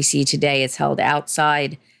usually see today, it's held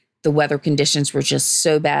outside. The weather conditions were just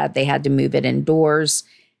so bad, they had to move it indoors.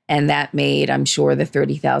 And that made, I'm sure, the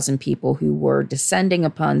 30,000 people who were descending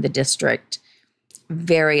upon the district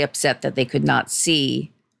very upset that they could not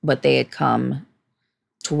see what they had come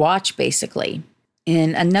to watch, basically.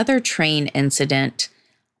 In another train incident,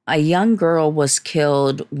 a young girl was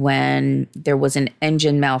killed when there was an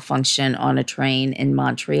engine malfunction on a train in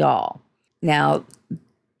Montreal. Now,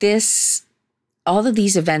 all of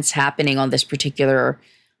these events happening on this particular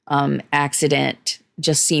accident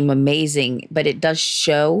just seem amazing, but it does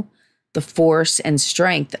show the force and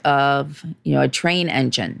strength of, a train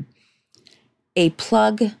engine. A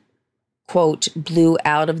plug, quote, blew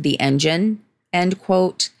out of the engine, end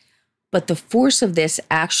quote, but the force of this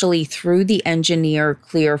actually threw the engineer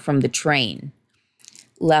clear from the train.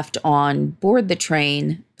 Left on board the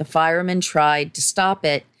train, the firemen tried to stop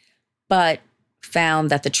it, but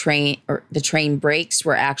found that the train brakes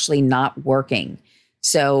were actually not working.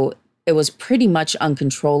 So it was pretty much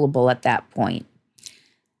uncontrollable at that point.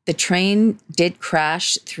 The train did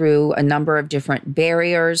crash through a number of different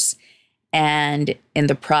barriers, and in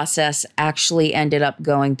the process actually ended up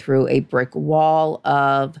going through a brick wall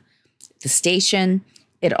of the station.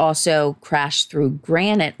 It also crashed through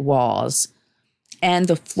granite walls and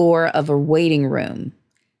the floor of a waiting room.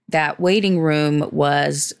 That waiting room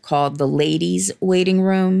was called the ladies' waiting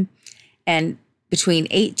room, and between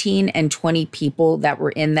 18 and 20 people that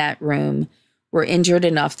were in that room were injured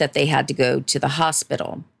enough that they had to go to the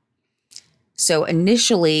hospital. So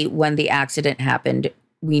initially, when the accident happened,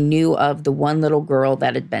 we knew of the one little girl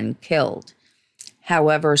that had been killed.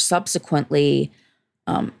 However, subsequently,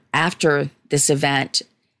 after this event,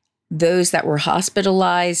 those that were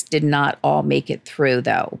hospitalized did not all make it through,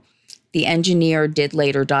 though. The engineer did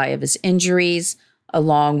later die of his injuries,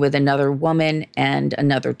 along with another woman and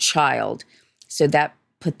another child. So that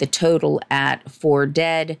put the total at 4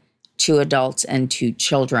 dead, 2 adults, and 2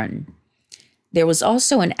 children. There was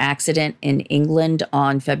also an accident in England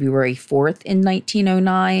on February 4th in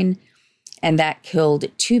 1909, and that killed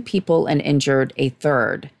 2 people and injured a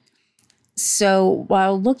third. So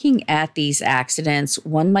while looking at these accidents,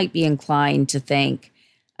 one might be inclined to think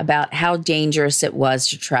about how dangerous it was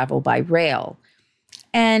to travel by rail.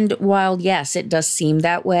 And while, yes, it does seem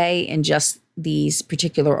that way in just these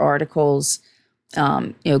particular articles,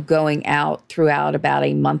 going out throughout about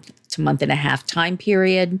a month to month and a half time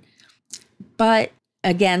period. But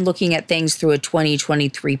again, looking at things through a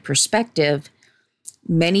 2023 perspective,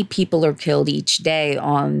 many people are killed each day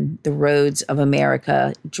on the roads of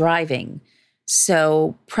America driving.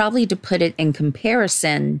 So probably to put it in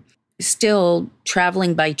comparison, still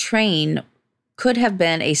traveling by train could have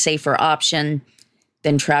been a safer option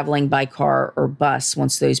than traveling by car or bus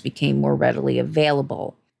once those became more readily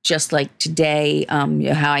available. Just like today,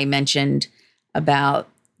 how I mentioned about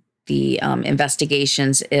the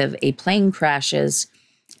investigations if a plane crashes,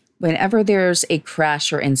 whenever there's a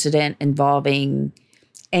crash or incident involving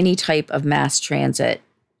any type of mass transit,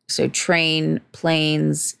 so train,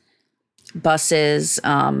 planes, buses,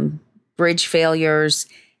 bridge failures,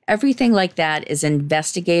 everything like that is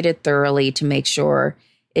investigated thoroughly to make sure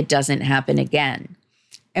it doesn't happen again.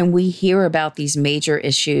 And we hear about these major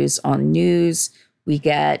issues on news. We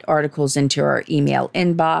get articles into our email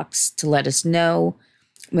inbox to let us know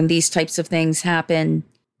when these types of things happen.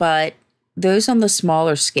 But those on the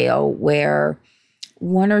smaller scale where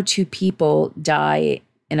 1 or 2 people die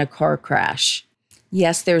in a car crash,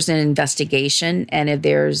 yes, there's an investigation. And if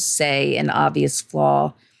there's, say, an obvious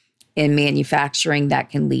flaw in manufacturing that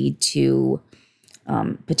can lead to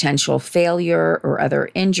potential failure or other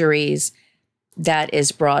injuries, that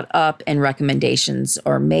is brought up and recommendations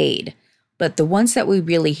are made. But the ones that we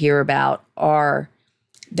really hear about are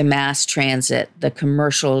the mass transit, the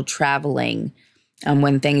commercial traveling,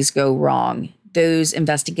 when things go wrong. Those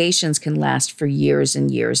investigations can last for years and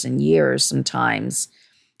years and years sometimes.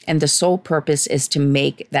 And the sole purpose is to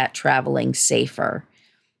make that traveling safer.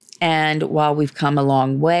 And while we've come a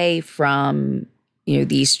long way from,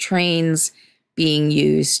 these trains being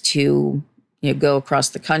used to, go across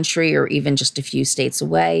the country or even just a few states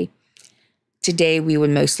away, today we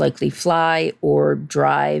would most likely fly or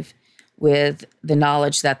drive with the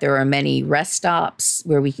knowledge that there are many rest stops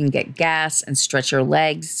where we can get gas and stretch our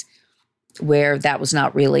legs, where that was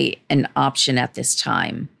not really an option at this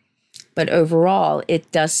time. But overall,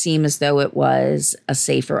 it does seem as though it was a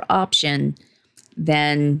safer option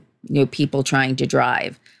than, people trying to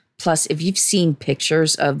drive. Plus, if you've seen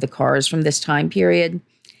pictures of the cars from this time period,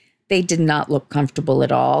 they did not look comfortable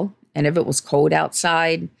at all. And if it was cold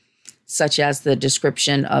outside, such as the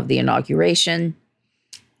description of the inauguration,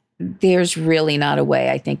 there's really not a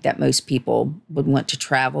way I think that most people would want to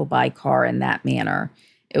travel by car in that manner.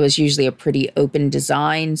 It was usually a pretty open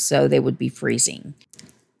design, so they would be freezing.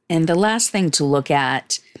 And the last thing to look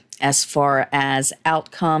at as far as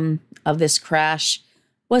outcome of this crash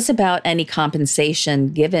was about any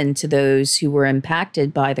compensation given to those who were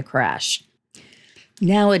impacted by the crash.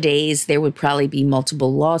 Nowadays, there would probably be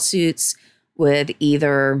multiple lawsuits with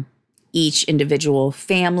either each individual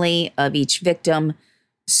family of each victim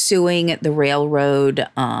suing the railroad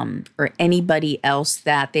or anybody else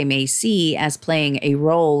that they may see as playing a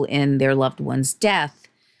role in their loved one's death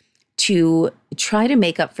to try to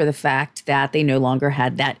make up for the fact that they no longer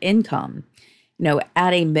had that income.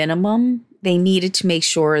 At a minimum, they needed to make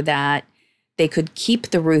sure that they could keep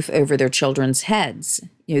the roof over their children's heads.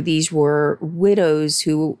 These were widows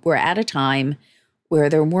who were at a time where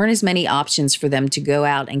there weren't as many options for them to go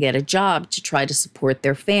out and get a job to try to support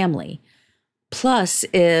their family. Plus,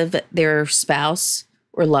 if their spouse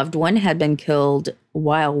or loved one had been killed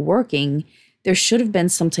while working, there should have been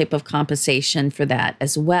some type of compensation for that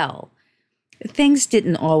as well. Things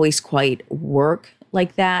didn't always quite work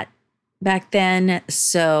like that back then,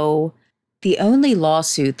 so the only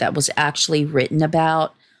lawsuit that was actually written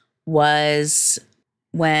about was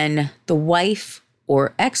when the wife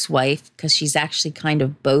or ex-wife, because she's actually kind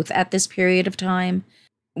of both at this period of time,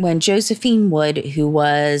 when Josephine Wood, who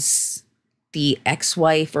was the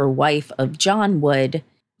ex-wife or wife of John Wood,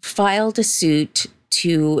 filed a suit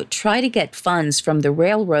to try to get funds from the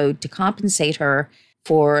railroad to compensate her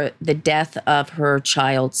for the death of her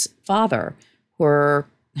child's father, her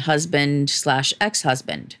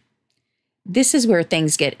husband/ex-husband. This is where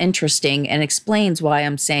things get interesting and explains why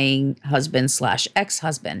I'm saying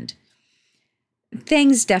husband/ex-husband.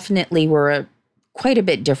 Things definitely were quite a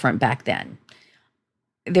bit different back then.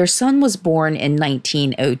 Their son was born in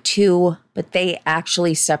 1902, but they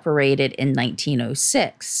actually separated in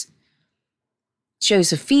 1906.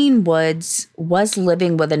 Josephine Woods was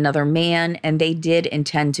living with another man, and they did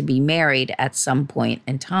intend to be married at some point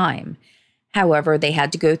in time. However, they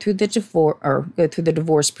had to go through the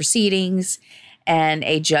divorce proceedings, and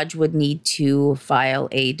a judge would need to file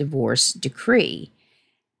a divorce decree.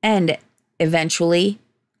 And eventually,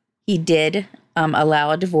 he did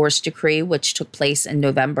allow a divorce decree, which took place in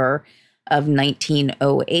November of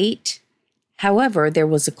 1908. However, there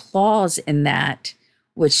was a clause in that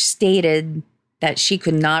which stated that she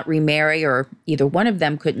could not remarry, or either one of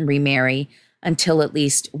them couldn't remarry, until at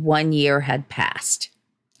least 1 year had passed.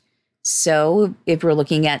 So if we're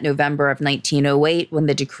looking at November of 1908, when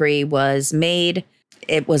the decree was made,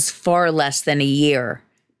 it was far less than a year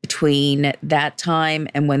between that time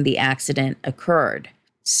and when the accident occurred.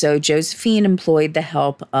 So Josephine employed the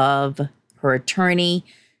help of her attorney,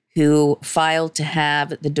 who filed to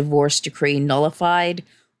have the divorce decree nullified,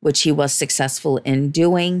 which he was successful in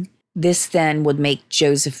doing. This then would make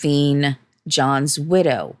Josephine John's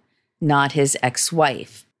widow, not his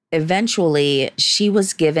ex-wife. Eventually, she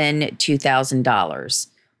was given $2,000.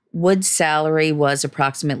 Wood's salary was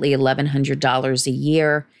approximately $1,100 a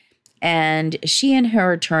year, and she and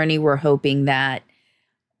her attorney were hoping that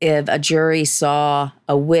if a jury saw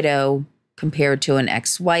a widow compared to an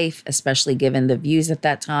ex-wife, especially given the views at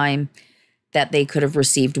that time, that they could have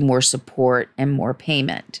received more support and more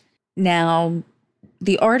payment. Now,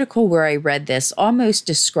 the article where I read this almost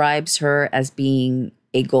describes her as being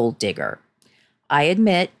a gold digger. I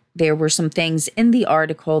admit there were some things in the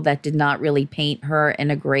article that did not really paint her in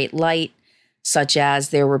a great light, such as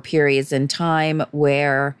there were periods in time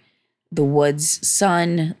where the Woods'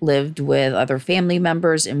 son lived with other family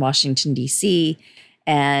members in Washington, D.C.,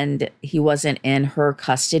 and he wasn't in her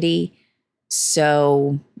custody.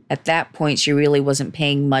 So at that point, she really wasn't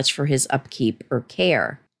paying much for his upkeep or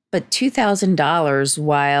care. But $2,000,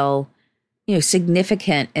 while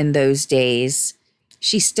significant in those days,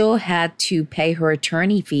 she still had to pay her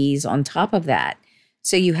attorney fees on top of that.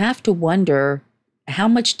 So you have to wonder, how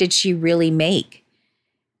much did she really make?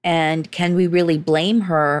 And can we really blame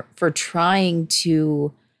her for trying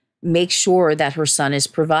to make sure that her son is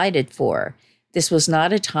provided for? This was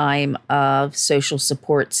not a time of social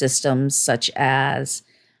support systems such as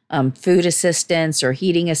food assistance or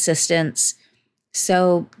heating assistance.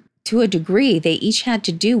 So to a degree, they each had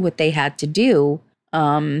to do what they had to do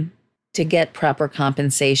to get proper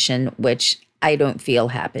compensation, which I don't feel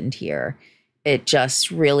happened here. It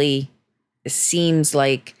just really seems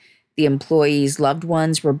like the employees' loved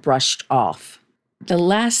ones were brushed off. The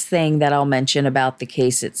last thing that I'll mention about the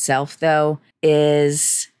case itself, though,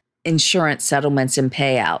 is insurance settlements and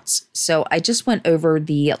payouts. So I just went over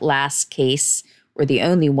the last case, or the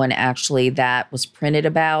only one actually that was printed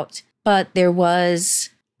about, but there was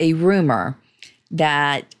a rumor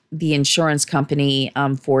that the insurance company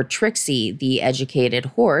for Trixie, the educated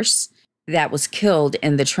horse, that was killed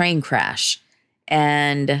in the train crash.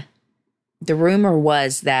 And the rumor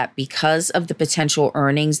was that because of the potential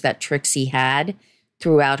earnings that Trixie had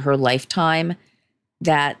throughout her lifetime,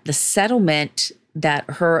 that the settlement that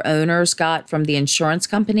her owners got from the insurance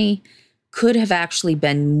company could have actually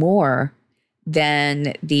been more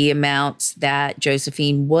than the amounts that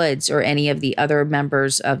Josephine Woods or any of the other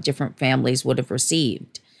members of different families would have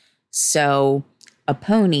received. So a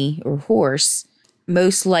pony or horse,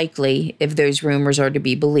 most likely, if those rumors are to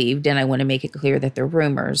be believed, and I want to make it clear that they're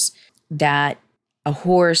rumors, that a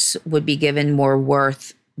horse would be given more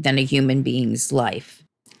worth than a human being's life.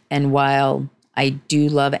 And while I do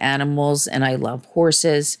love animals and I love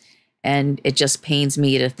horses, and it just pains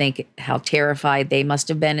me to think how terrified they must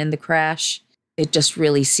have been in the crash, it just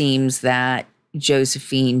really seems that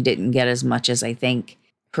Josephine didn't get as much as I think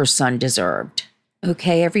her son deserved.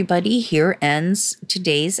 Okay, everybody, here ends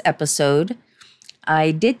today's episode.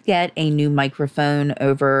 I did get a new microphone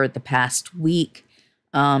over the past week.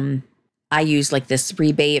 I use like this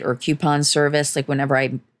rebate or coupon service, like whenever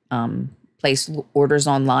I place orders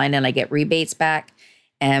online and I get rebates back.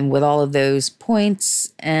 And with all of those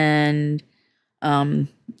points and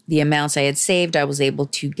the amounts I had saved, I was able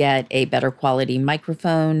to get a better quality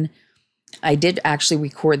microphone. I did actually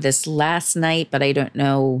record this last night, but I don't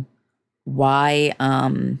know why.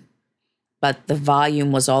 But the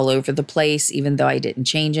volume was all over the place, even though I didn't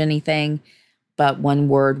change anything. But one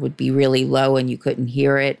word would be really low and you couldn't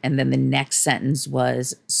hear it. And then the next sentence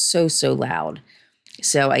was so, so loud.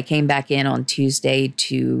 So I came back in on Tuesday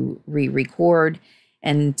to re-record.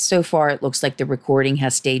 And so far, it looks like the recording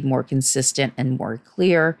has stayed more consistent and more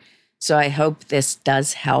clear. So I hope this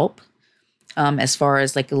does help as far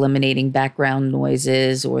as like eliminating background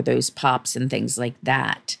noises or those pops and things like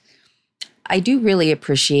that. I do really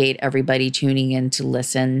appreciate everybody tuning in to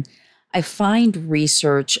listen. I find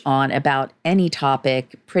research on about any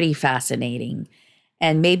topic pretty fascinating.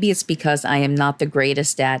 And maybe it's because I am not the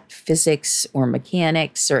greatest at physics or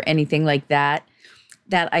mechanics or anything like that,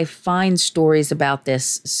 that I find stories about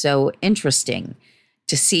this so interesting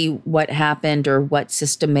to see what happened or what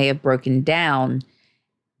system may have broken down,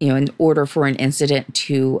 in order for an incident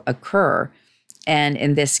to occur. And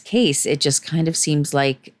in this case, it just kind of seems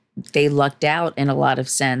like they lucked out in a lot of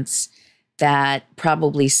sense, that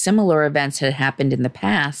probably similar events had happened in the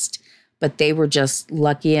past, but they were just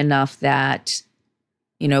lucky enough that,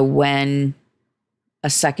 when a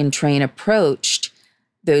second train approached,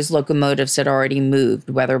 those locomotives had already moved,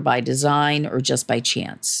 whether by design or just by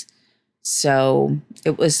chance. So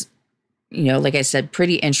it was, like I said,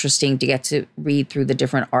 pretty interesting to get to read through the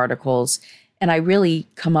different articles. And I really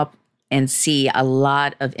come up and see a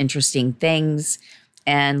lot of interesting things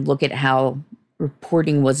and look at how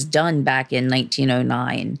reporting was done back in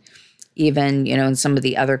 1909. Even, in some of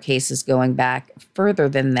the other cases going back further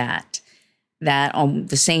than that on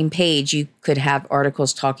the same page, you could have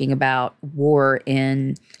articles talking about war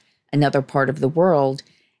in another part of the world.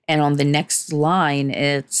 And on the next line,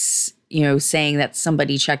 it's, saying that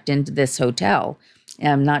somebody checked into this hotel.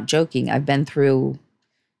 And I'm not joking. I've been through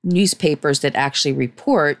newspapers that actually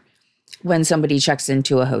report when somebody checks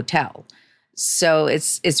into a hotel. So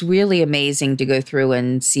it's really amazing to go through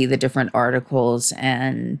and see the different articles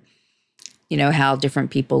and how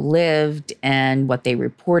different people lived and what they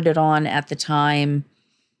reported on at the time.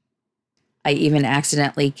 I even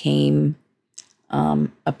accidentally came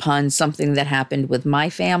upon something that happened with my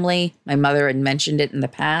family. My mother had mentioned it in the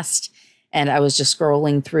past, and I was just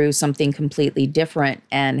scrolling through something completely different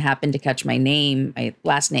and happened to catch my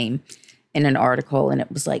last name in an article. And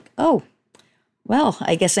it was like, oh, well,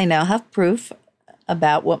 I guess I now have proof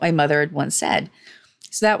about what my mother had once said.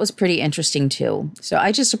 So that was pretty interesting too. So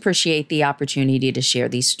I just appreciate the opportunity to share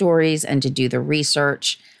these stories and to do the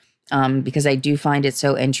research because I do find it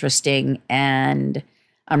so interesting. And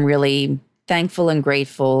I'm really thankful and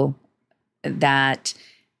grateful that,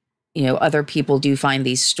 other people do find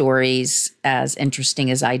these stories as interesting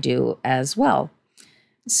as I do as well.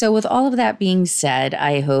 So with all of that being said,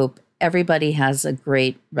 I hope everybody has a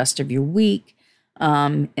great rest of your week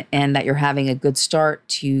and that you're having a good start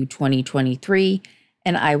to 2023.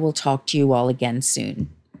 And I will talk to you all again soon.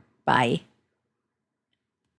 Bye.